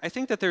Him? And I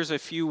think that there's a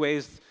few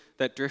ways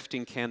that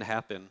drifting can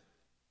happen.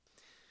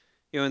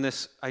 In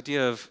this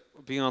idea of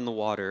being on the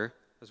water,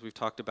 as we've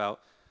talked about,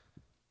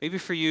 maybe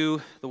for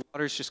you, the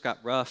waters just got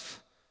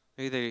rough.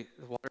 Maybe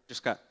the water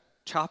just got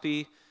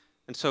choppy.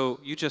 And so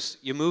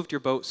you moved your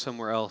boat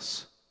somewhere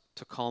else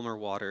to calmer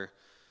water.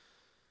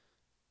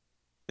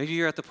 Maybe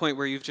you're at the point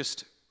where you've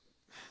just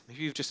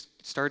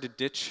started to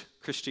ditch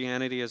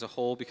Christianity as a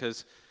whole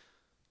because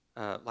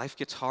life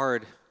gets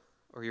hard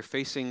or you're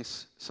facing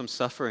some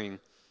suffering.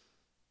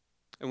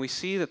 And we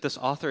see that this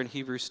author in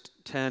Hebrews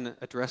 10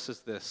 addresses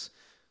this,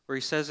 where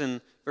he says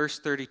in verse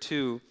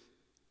 32,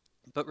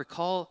 "But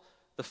recall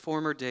the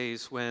former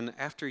days when,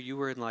 after you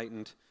were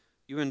enlightened,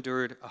 you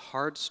endured a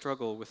hard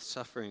struggle with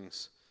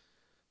sufferings,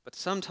 but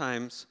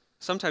sometimes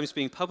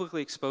being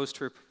publicly exposed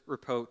to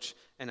reproach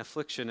and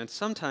affliction, and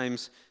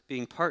sometimes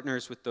being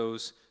partners with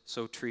those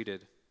so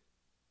treated."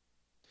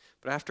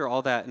 But after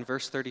all that, in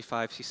verse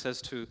 35, he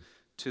says to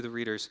the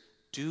readers,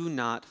 "Do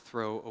not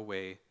throw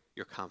away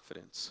your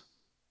confidence."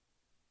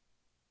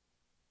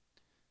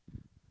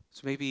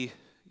 So maybe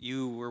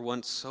you were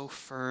once so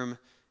firm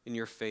in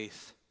your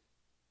faith,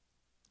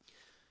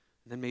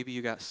 and then maybe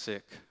you got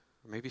sick,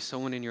 or maybe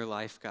someone in your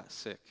life got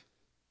sick.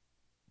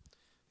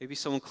 Maybe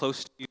someone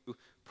close to you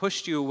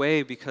pushed you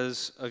away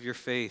because of your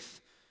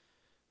faith.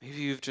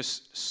 Maybe you've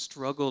just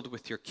struggled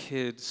with your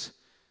kids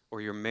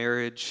or your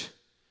marriage.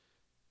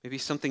 Maybe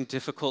something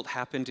difficult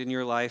happened in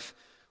your life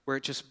where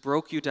it just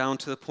broke you down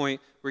to the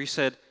point where you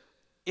said,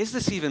 "Is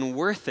this even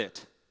worth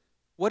it?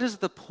 What is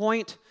the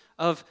point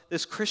of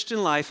this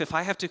Christian life if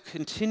I have to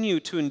continue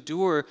to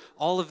endure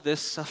all of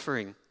this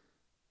suffering?"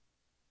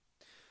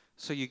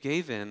 So you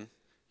gave in,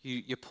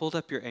 you pulled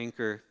up your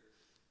anchor,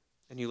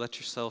 and you let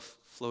yourself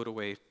float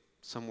away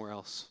somewhere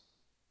else.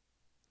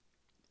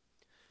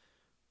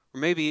 Or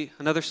maybe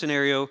another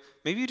scenario,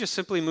 maybe you just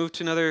simply moved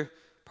to another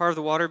part of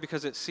the water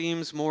because it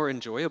seems more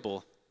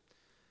enjoyable.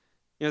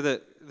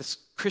 This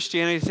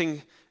Christianity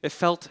thing, it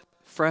felt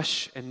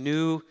fresh and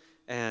new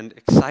and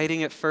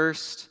exciting at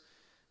first.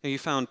 You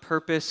found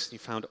purpose, you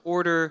found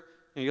order,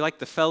 you liked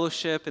the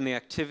fellowship and the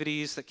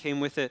activities that came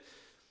with it.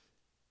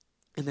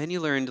 And then you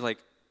learned,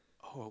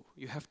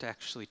 you have to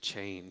actually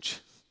change.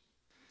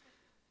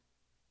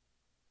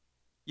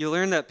 You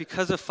learned that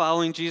because of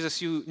following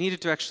Jesus, you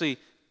needed to actually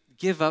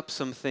give up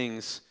some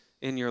things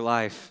in your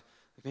life.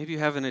 Maybe you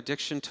have an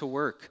addiction to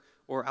work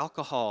or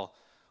alcohol,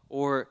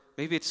 or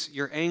maybe it's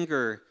your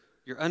anger,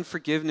 your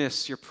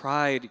unforgiveness, your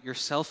pride, your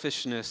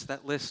selfishness.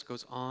 That list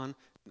goes on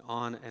and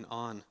on and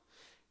on.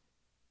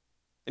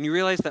 And you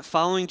realize that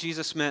following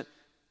Jesus meant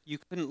you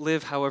couldn't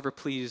live however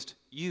pleased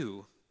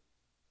you.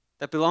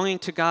 That belonging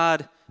to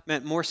God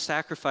meant more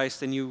sacrifice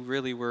than you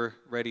really were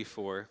ready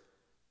for.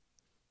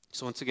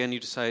 So once again, you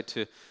decide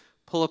to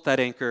pull up that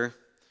anchor,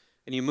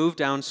 and you move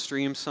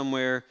downstream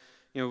somewhere,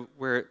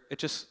 where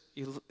it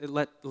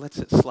lets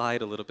it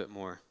slide a little bit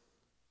more.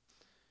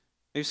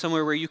 Maybe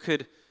somewhere where you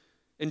could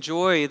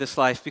enjoy this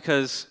life,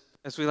 because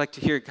as we like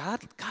to hear,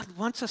 God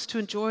wants us to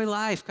enjoy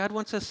life. God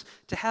wants us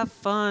to have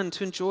fun,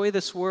 to enjoy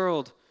this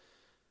world,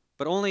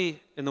 but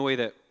only in the way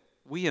that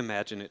we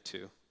imagine it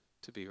to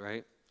be,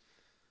 right?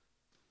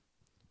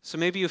 So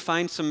maybe you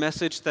find some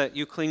message that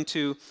you cling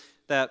to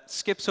that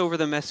skips over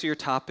the messier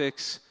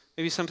topics,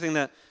 maybe something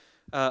that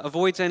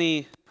avoids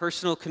any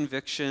personal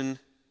conviction,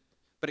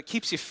 but it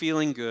keeps you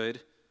feeling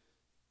good.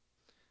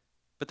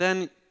 But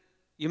then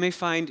you may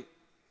find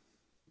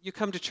you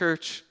come to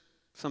church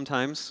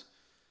sometimes,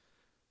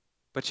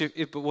 but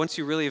once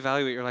you really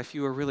evaluate your life,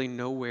 you are really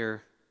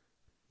nowhere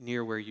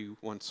near where you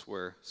once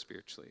were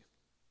spiritually.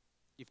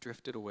 You've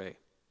drifted away.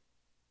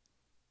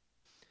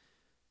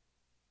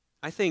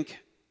 I think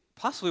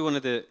possibly one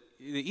of the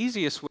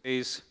easiest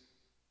ways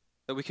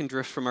that we can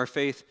drift from our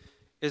faith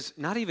is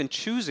not even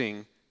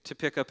choosing to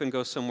pick up and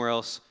go somewhere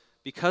else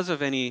because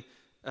of any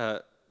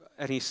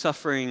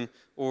suffering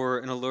or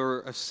an allure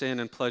of sin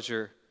and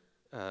pleasure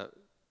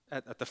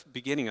at the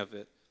beginning of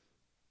it.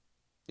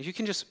 You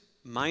can just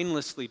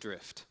mindlessly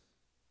drift.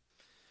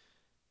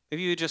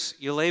 Maybe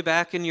you lay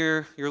back in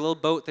your little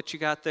boat that you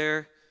got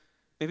there.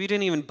 Maybe you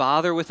didn't even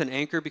bother with an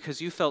anchor because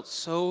you felt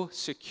so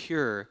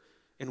secure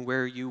in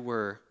where you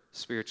were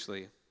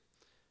spiritually.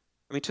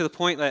 I mean, to the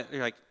point that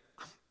you're like,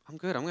 I'm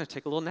good, I'm going to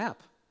take a little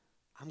nap.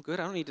 I'm good,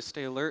 I don't need to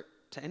stay alert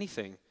to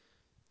anything.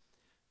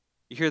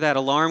 You hear that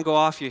alarm go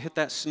off, you hit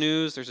that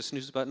snooze, there's a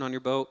snooze button on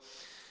your boat.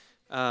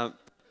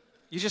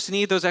 You just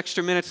need those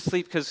extra minutes of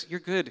sleep because you're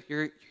good.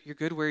 You're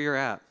good where you're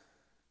at.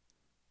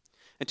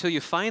 Until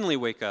you finally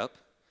wake up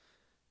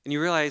and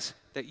you realize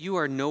that you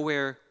are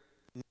nowhere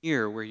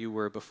near where you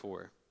were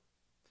before.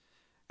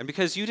 And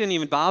because you didn't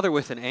even bother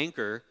with an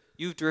anchor,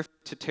 you've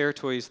drifted to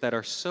territories that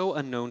are so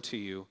unknown to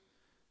you,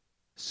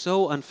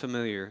 so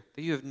unfamiliar,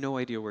 that you have no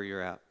idea where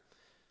you're at.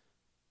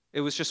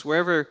 It was just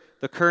wherever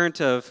the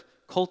current of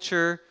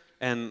culture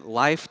and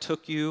life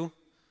took you,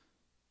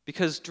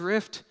 because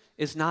drift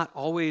is not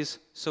always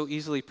so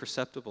easily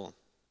perceptible.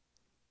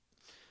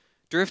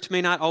 Drift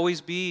may not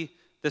always be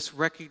this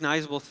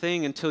recognizable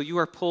thing until you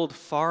are pulled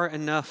far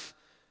enough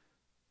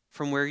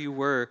from where you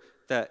were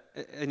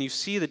and you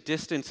see the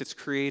distance it's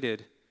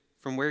created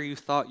from where you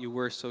thought you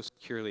were so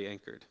securely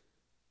anchored.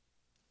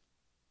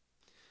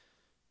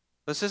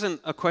 This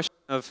isn't a question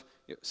of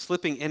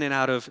slipping in and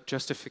out of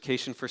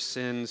justification for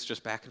sins,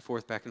 just back and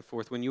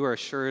forth, when you are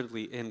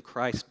assuredly in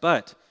Christ.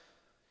 But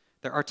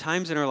there are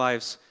times in our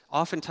lives,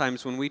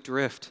 oftentimes when we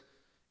drift,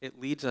 it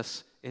leads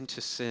us into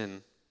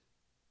sin.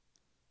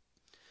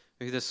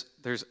 Maybe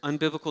there's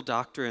unbiblical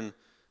doctrine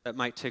that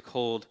might take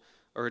hold,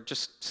 or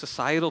just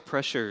societal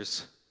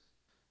pressures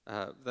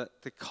that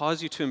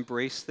cause you to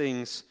embrace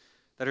things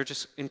that are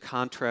just in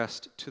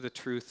contrast to the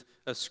truth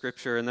of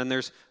Scripture. And then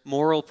there's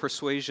moral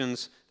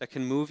persuasions that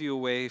can move you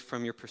away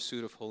from your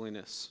pursuit of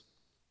holiness.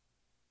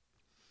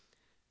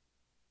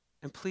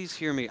 And please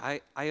hear me,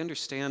 I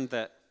understand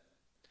that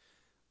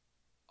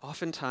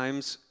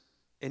oftentimes,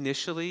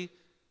 initially,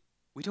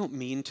 we don't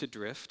mean to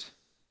drift.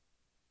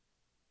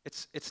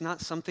 It's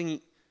not something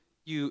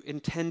you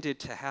intended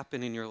to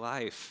happen in your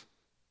life.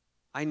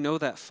 I know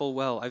that full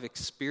well. I've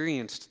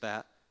experienced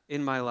that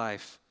in my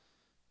life.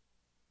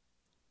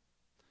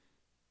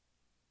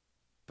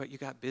 But you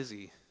got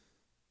busy,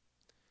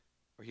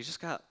 or you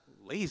just got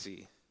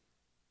lazy.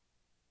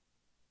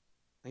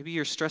 Maybe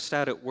you're stressed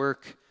out at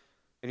work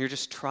and you're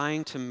just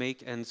trying to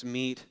make ends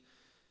meet.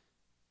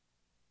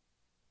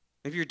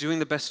 Maybe you're doing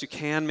the best you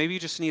can. Maybe you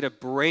just need a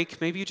break.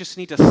 Maybe you just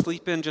need to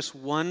sleep in just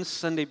one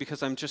Sunday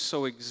because I'm just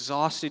so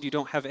exhausted. You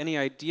don't have any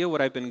idea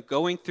what I've been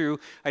going through.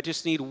 I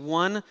just need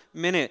 1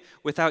 minute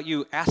without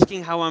you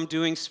asking how I'm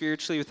doing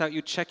spiritually, without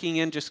you checking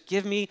in. Just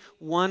give me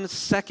 1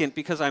 second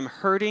because I'm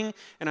hurting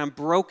and I'm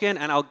broken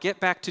and I'll get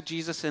back to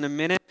Jesus in a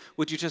minute.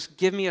 Would you just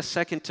give me a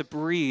second to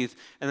breathe?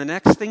 And the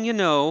next thing you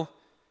know,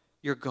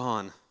 you're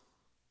gone.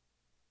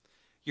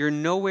 You're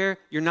nowhere.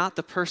 You're not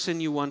the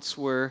person you once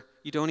were.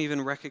 You don't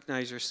even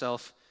recognize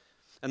yourself.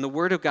 And the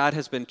Word of God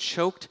has been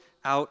choked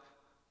out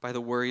by the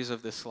worries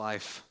of this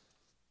life.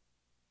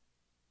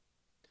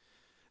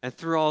 And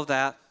through all of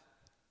that,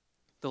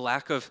 the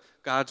lack of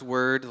God's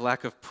Word, the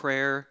lack of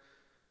prayer,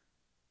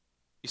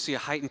 you see a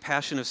heightened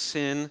passion of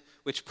sin,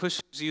 which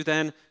pushes you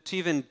then to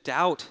even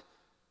doubt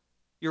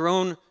your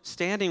own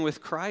standing with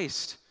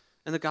Christ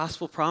and the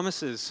gospel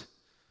promises.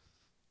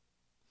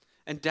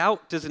 And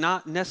doubt does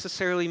not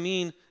necessarily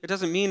mean, it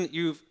doesn't mean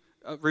you've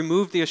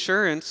removed the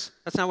assurance.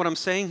 That's not what I'm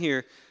saying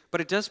here.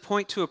 But it does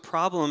point to a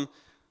problem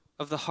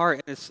of the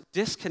heart, and it's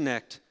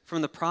disconnect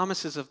from the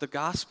promises of the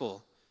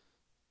gospel.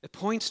 It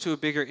points to a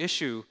bigger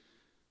issue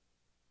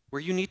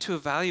where you need to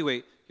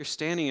evaluate your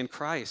standing in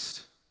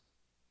Christ.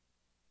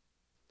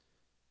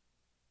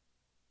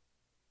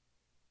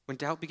 When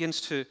doubt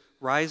begins to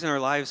rise in our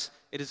lives,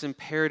 it is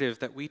imperative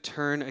that we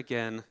turn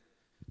again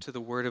to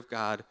the Word of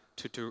God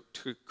to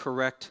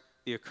correct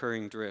the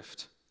occurring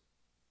drift.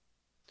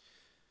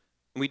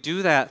 And we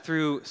do that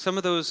through some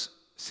of those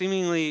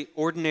seemingly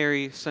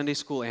ordinary Sunday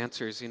school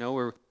answers,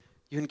 where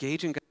you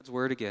engage in God's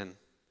Word again.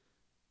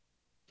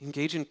 You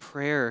engage in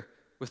prayer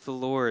with the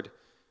Lord.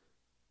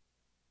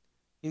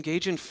 You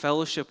engage in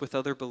fellowship with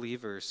other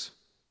believers.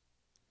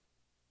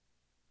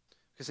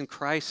 Because in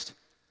Christ,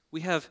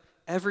 we have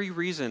every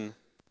reason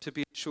to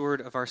be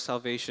assured of our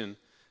salvation.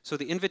 So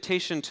the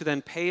invitation to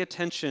then pay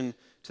attention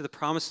to the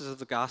promises of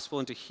the gospel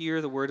and to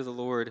hear the word of the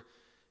Lord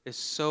is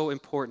so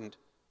important.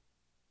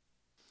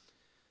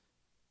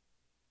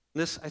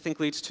 This, I think,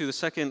 leads to the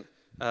second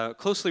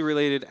closely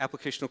related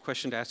applicational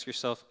question to ask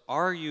yourself: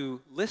 are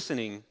you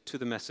listening to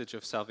the message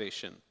of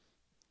salvation?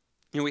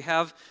 We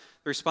have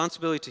the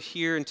responsibility to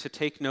hear and to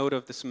take note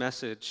of this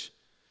message,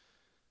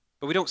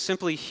 but we don't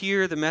simply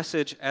hear the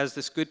message as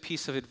this good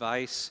piece of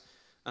advice,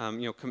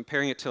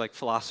 comparing it to like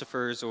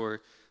philosophers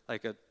or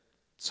like a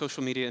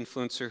social media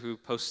influencer who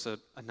posts a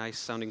nice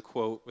sounding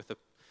quote with a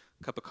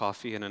cup of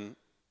coffee and an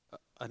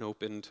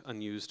unopened,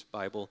 unused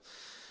Bible.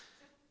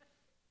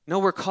 No,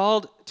 we're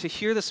called to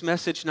hear this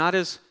message not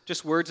as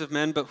just words of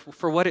men, but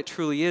for what it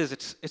truly is.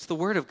 It's the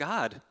Word of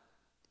God,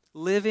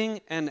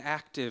 living and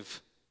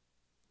active.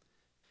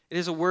 It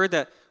is a word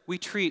that we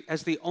treat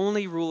as the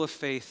only rule of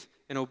faith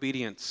and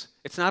obedience.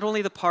 It's not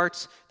only the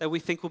parts that we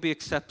think will be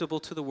acceptable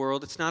to the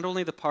world. It's not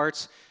only the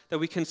parts that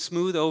we can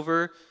smooth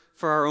over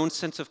for our own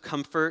sense of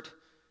comfort.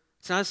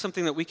 It's not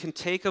something that we can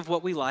take of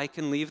what we like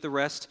and leave the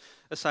rest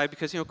aside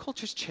because,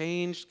 culture's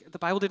changed. The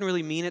Bible didn't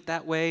really mean it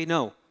that way.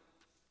 No,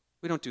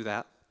 we don't do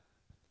that.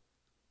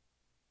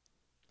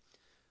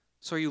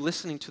 So are you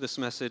listening to this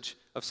message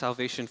of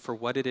salvation for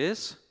what it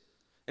is?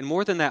 And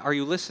more than that, are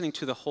you listening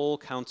to the whole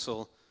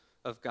counsel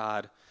of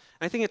God?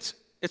 And I think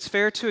it's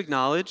fair to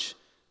acknowledge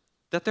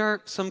that there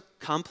are some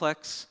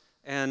complex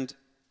and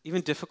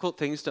even difficult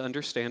things to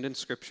understand in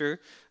Scripture.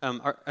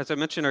 As I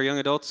mentioned, our young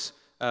adults,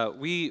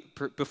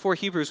 before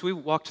Hebrews, we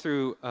walked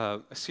through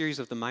a series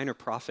of the Minor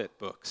Prophet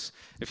books.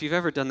 If you've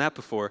ever done that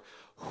before,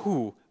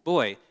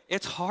 boy,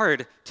 it's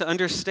hard to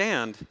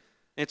understand.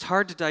 It's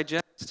hard to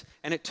digest.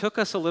 And it took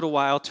us a little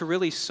while to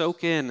really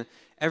soak in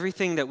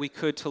everything that we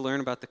could to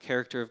learn about the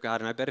character of God.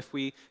 And I bet if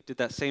we did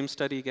that same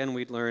study again,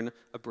 we'd learn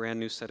a brand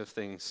new set of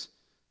things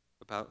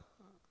about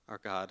our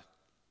God.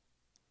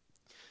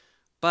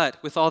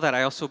 But with all that,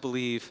 I also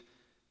believe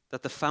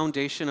that the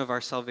foundation of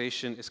our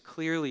salvation is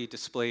clearly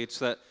displayed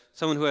so that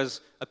someone who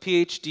has a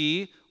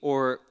PhD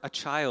or a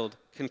child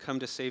can come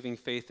to saving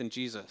faith in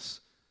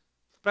Jesus.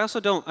 But I also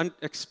don't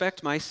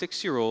expect my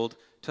 6-year-old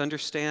to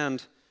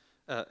understand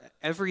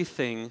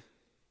everything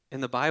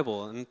in the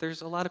Bible. And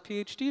there's a lot of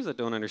PhDs that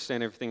don't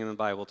understand everything in the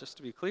Bible, just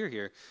to be clear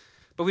here.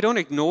 But we don't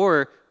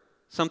ignore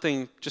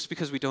something just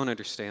because we don't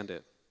understand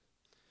it.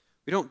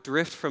 We don't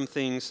drift from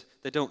things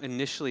that don't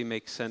initially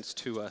make sense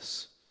to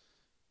us.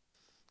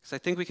 Because I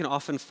think we can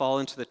often fall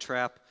into the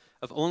trap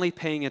of only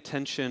paying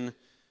attention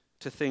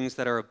to things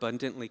that are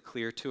abundantly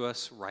clear to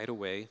us right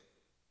away.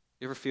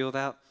 You ever feel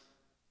that?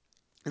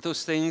 That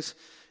those things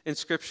in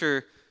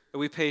Scripture that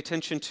we pay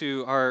attention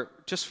to are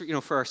just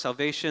for our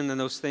salvation, and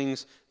those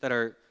things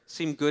that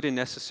seem good and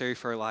necessary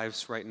for our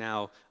lives right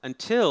now,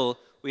 until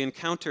we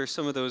encounter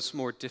some of those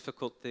more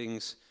difficult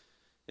things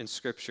in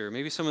Scripture,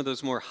 maybe some of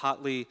those more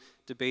hotly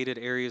debated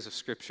areas of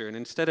Scripture. And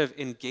instead of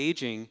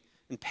engaging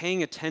and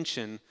paying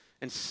attention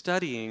and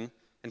studying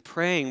and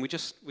praying,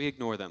 we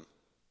ignore them.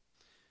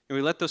 And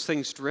we let those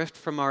things drift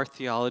from our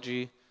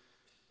theology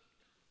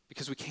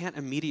because we can't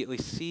immediately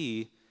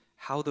see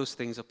how those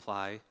things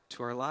apply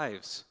to our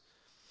lives.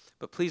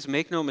 But please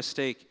make no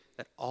mistake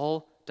that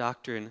all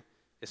doctrine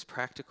is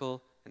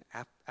practical and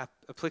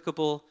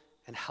applicable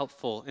and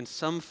helpful in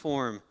some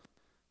form.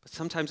 But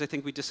sometimes I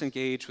think we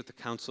disengage with the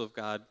counsel of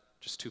God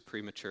just too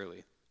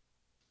prematurely.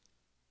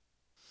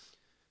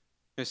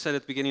 I said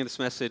at the beginning of this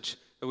message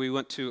that we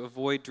want to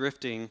avoid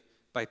drifting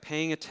by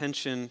paying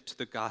attention to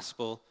the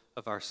gospel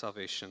of our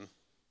salvation.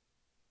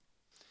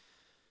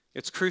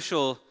 It's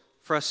crucial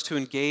for us to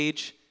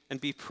engage and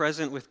be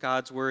present with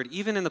God's word,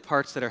 even in the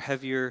parts that are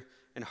heavier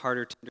and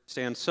harder to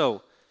understand.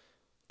 So,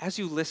 as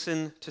you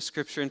listen to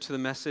Scripture and to the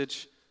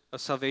message of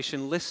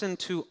salvation, listen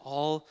to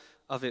all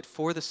of it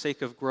for the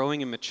sake of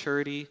growing in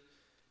maturity,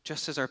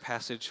 just as our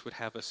passage would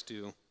have us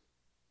do.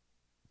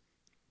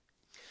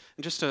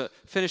 And just to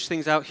finish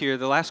things out here,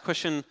 the last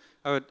question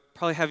I would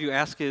probably have you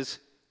ask is,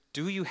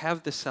 do you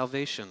have this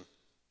salvation?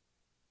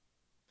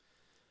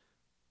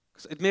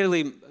 Because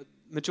admittedly,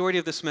 majority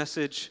of this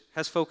message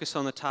has focused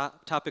on the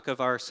topic of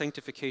our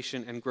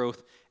sanctification and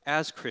growth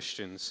as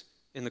Christians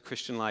in the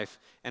Christian life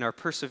and our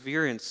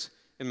perseverance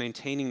in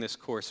maintaining this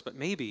course. But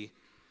maybe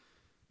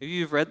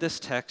you've read this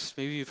text,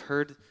 maybe you've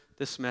heard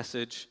this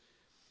message,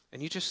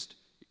 and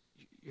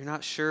you're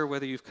not sure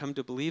whether you've come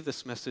to believe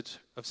this message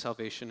of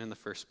salvation in the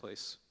first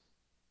place.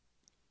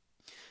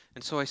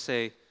 And so I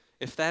say,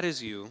 if that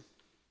is you,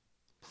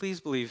 please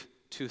believe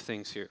 2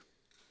 things here.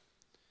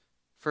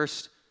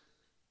 First,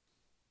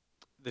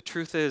 the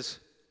truth is,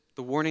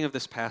 the warning of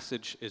this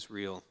passage is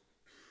real.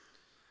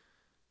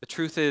 The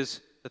truth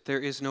is that there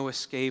is no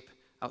escape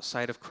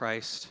outside of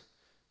Christ.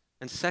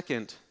 And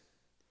second,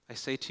 I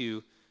say to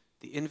you,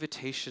 the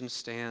invitation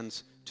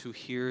stands to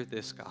hear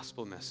this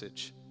gospel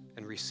message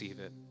and receive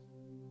it.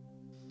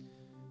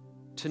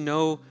 To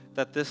know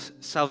that this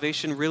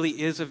salvation really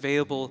is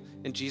available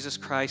in Jesus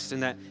Christ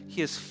and that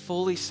He has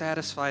fully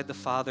satisfied the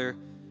Father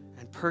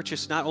and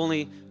purchased not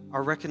only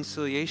our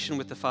reconciliation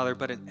with the Father,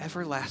 but an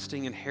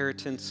everlasting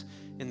inheritance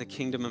in the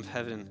kingdom of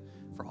heaven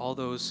for all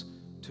those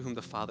to whom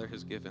the Father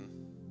has given.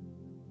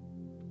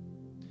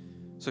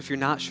 So if you're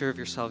not sure of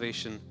your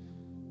salvation,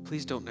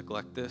 please don't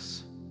neglect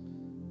this.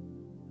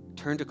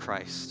 Turn to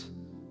Christ.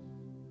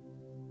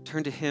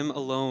 Turn to Him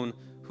alone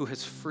who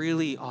has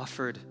freely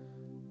offered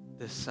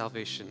this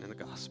salvation in the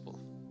gospel.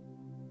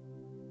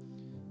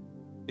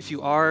 If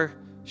you are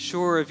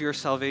sure of your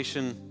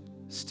salvation,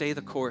 stay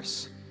the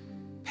course.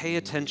 Pay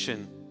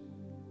attention.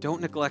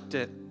 Don't neglect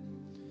it.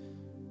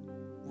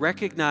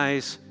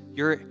 Recognize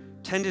your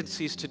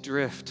tendencies to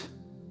drift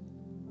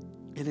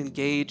and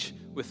engage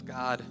with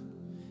God.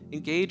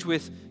 Engage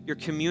with your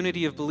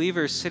community of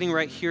believers sitting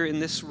right here in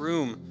this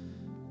room.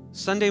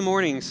 Sunday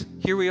mornings,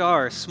 here we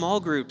are, small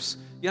groups,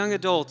 young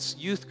adults,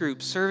 youth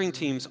groups, serving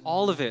teams,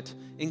 all of it.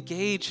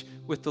 Engage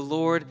with the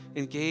Lord,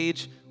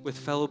 engage with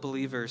fellow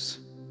believers.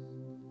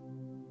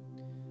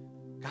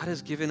 God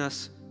has given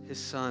us His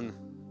Son,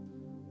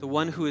 the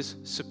one who is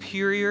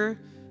superior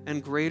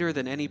and greater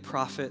than any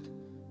prophet,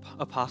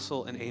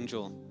 apostle, and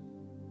angel.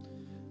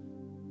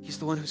 He's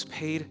the one who's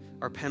paid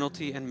our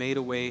penalty and made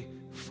a way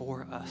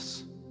for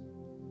us.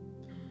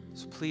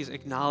 So please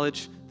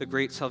acknowledge the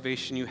great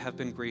salvation you have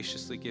been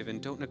graciously given.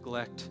 Don't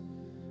neglect,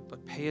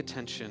 but pay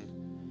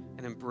attention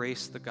and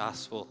embrace the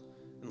gospel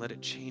and let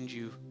it change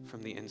you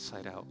from the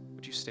inside out.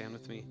 Would you stand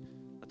with me?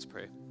 Let's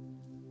pray.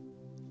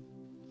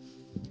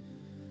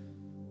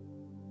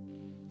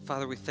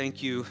 Father, we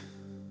thank you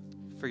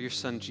for your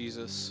Son,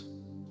 Jesus.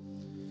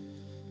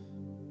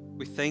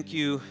 We thank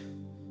you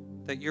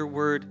that your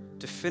word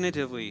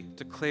definitively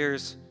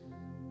declares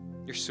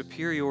your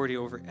superiority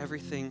over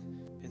everything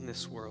in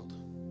this world,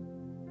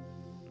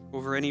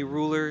 over any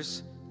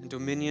rulers and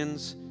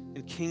dominions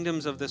and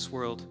kingdoms of this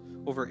world,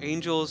 over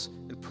angels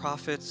and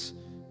prophets,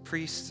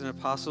 priests and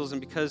apostles.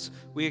 And because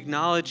we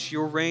acknowledge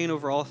your reign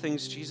over all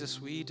things,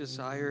 Jesus, we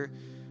desire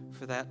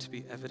for that to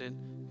be evident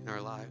in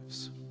our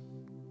lives.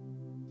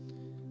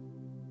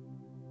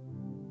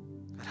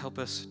 God, help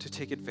us to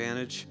take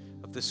advantage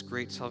of this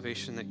great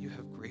salvation that you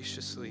have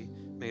graciously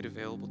made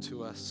available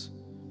to us.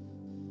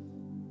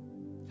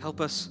 Help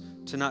us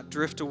to not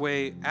drift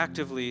away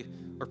actively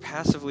or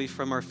passively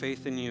from our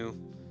faith in you,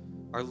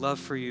 our love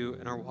for you,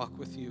 and our walk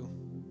with you.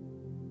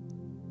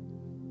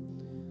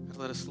 God,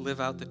 let us live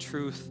out the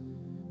truth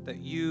that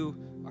you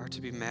are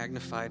to be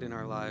magnified in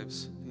our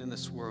lives and in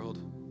this world.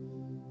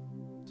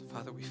 So,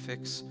 Father, we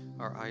fix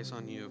our eyes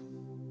on you.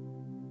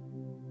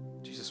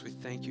 Jesus, we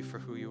thank you for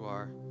who you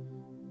are.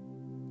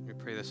 We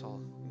pray this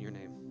all in your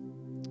name.